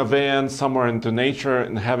 taking a van somewhere into nature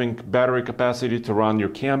and having battery capacity to run your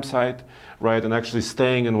campsite, right? And actually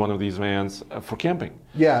staying in one of these vans for camping.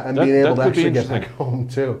 Yeah, and being able to actually get back home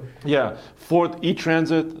too. Yeah. Ford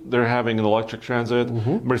e-Transit, they're having an electric transit.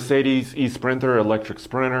 Mercedes e-Sprinter, electric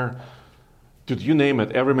Sprinter. Dude, you name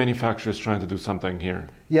it. Every manufacturer is trying to do something here.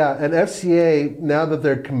 Yeah, and FCA, now that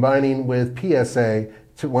they're combining with PSA,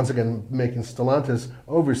 to once again making Stellantis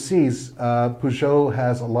overseas, Peugeot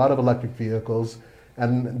has a lot of electric vehicles,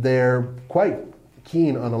 and they're quite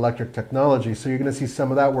keen on electric technology. So you're going to see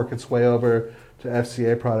some of that work its way over to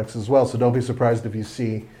FCA products as well. So don't be surprised if you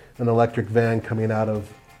see an electric van coming out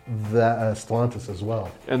of that Stellantis as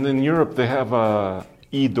well. And in Europe, they have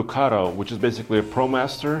e-Ducato, which is basically a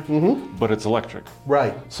ProMaster, but it's electric.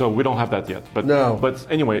 Right. So we don't have that yet. But no. But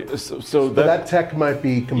anyway, so that tech might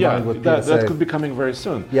be combined with PSA. that could be coming very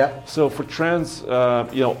soon. Yeah. So for trends,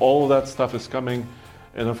 all of that stuff is coming.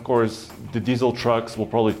 And of course, the diesel trucks will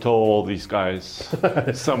probably tow all these guys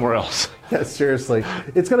somewhere else. Yeah, seriously.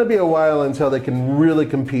 It's going to be a while until they can really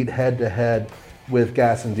compete head-to-head with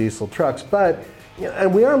gas and diesel trucks. But,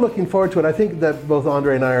 and we are looking forward to it. I think that both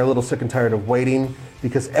Andre and I are a little sick and tired of waiting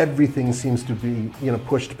because everything seems to be,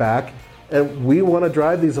 pushed back. And we want to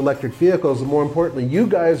drive these electric vehicles. And more importantly, you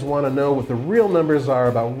guys want to know what the real numbers are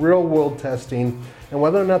about real-world testing and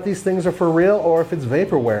whether or not these things are for real or if it's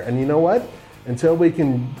vaporware. And you know what? Until we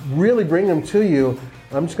can really bring them to you,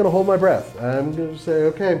 I'm just going to hold my breath. I'm going to say,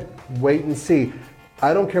 okay, wait and see.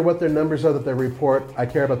 I don't care what their numbers are that they report. I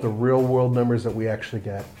care about the real world numbers that we actually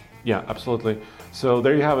get. Yeah, absolutely. So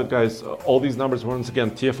there you have it, guys. All these numbers, once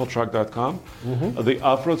again, tfltruck.com. The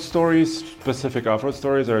off-road stories, specific off-road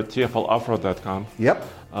stories, are at tfloffroad.com. Yep.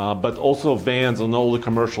 But also vans and all the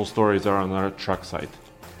commercial stories are on our truck site.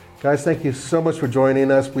 Guys, thank you so much for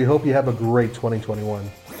joining us. We hope you have a great 2021.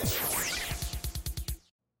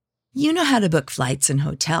 You know how to book flights and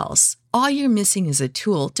hotels. All you're missing is a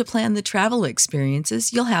tool to plan the travel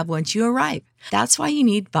experiences you'll have once you arrive. That's why you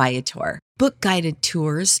need Viator. Book guided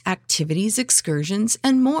tours, activities, excursions,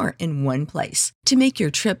 and more in one place to make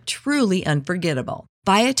your trip truly unforgettable.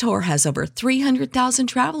 Viator has over 300,000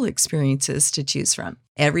 travel experiences to choose from.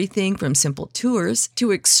 Everything from simple tours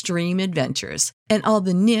to extreme adventures and all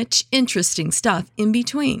the niche, interesting stuff in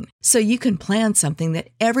between. So you can plan something that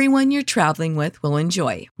everyone you're traveling with will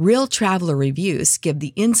enjoy. Real traveler reviews give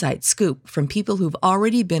the inside scoop from people who've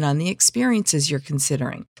already been on the experiences you're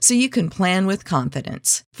considering. So you can plan with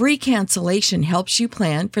confidence. Free cancellation helps you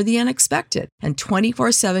plan for the unexpected. And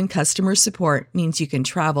 24/7 customer support means you can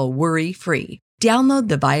travel worry-free. Download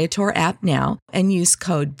the Viator app now and use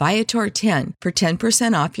code Viator10 for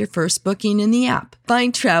 10% off your first booking in the app.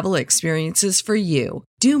 Find travel experiences for you.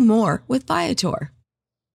 Do more with Viator.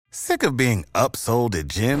 Sick of being upsold at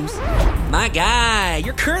gyms? My guy,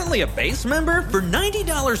 you're currently a base member? For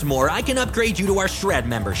 $90 more, I can upgrade you to our Shred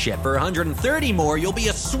membership. For $130 more, you'll be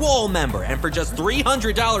a Swole member. And for just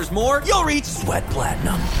 $300 more, you'll reach Sweat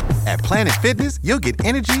Platinum. At Planet Fitness, you'll get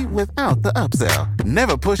energy without the upsell.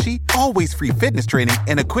 Never pushy, always free fitness training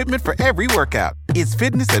and equipment for every workout. It's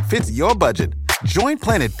fitness that fits your budget. Join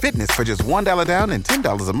Planet Fitness for just $1 down and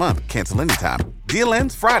 $10 a month. Cancel anytime. Deal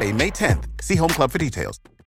ends Friday, May 10th. See Home Club for details.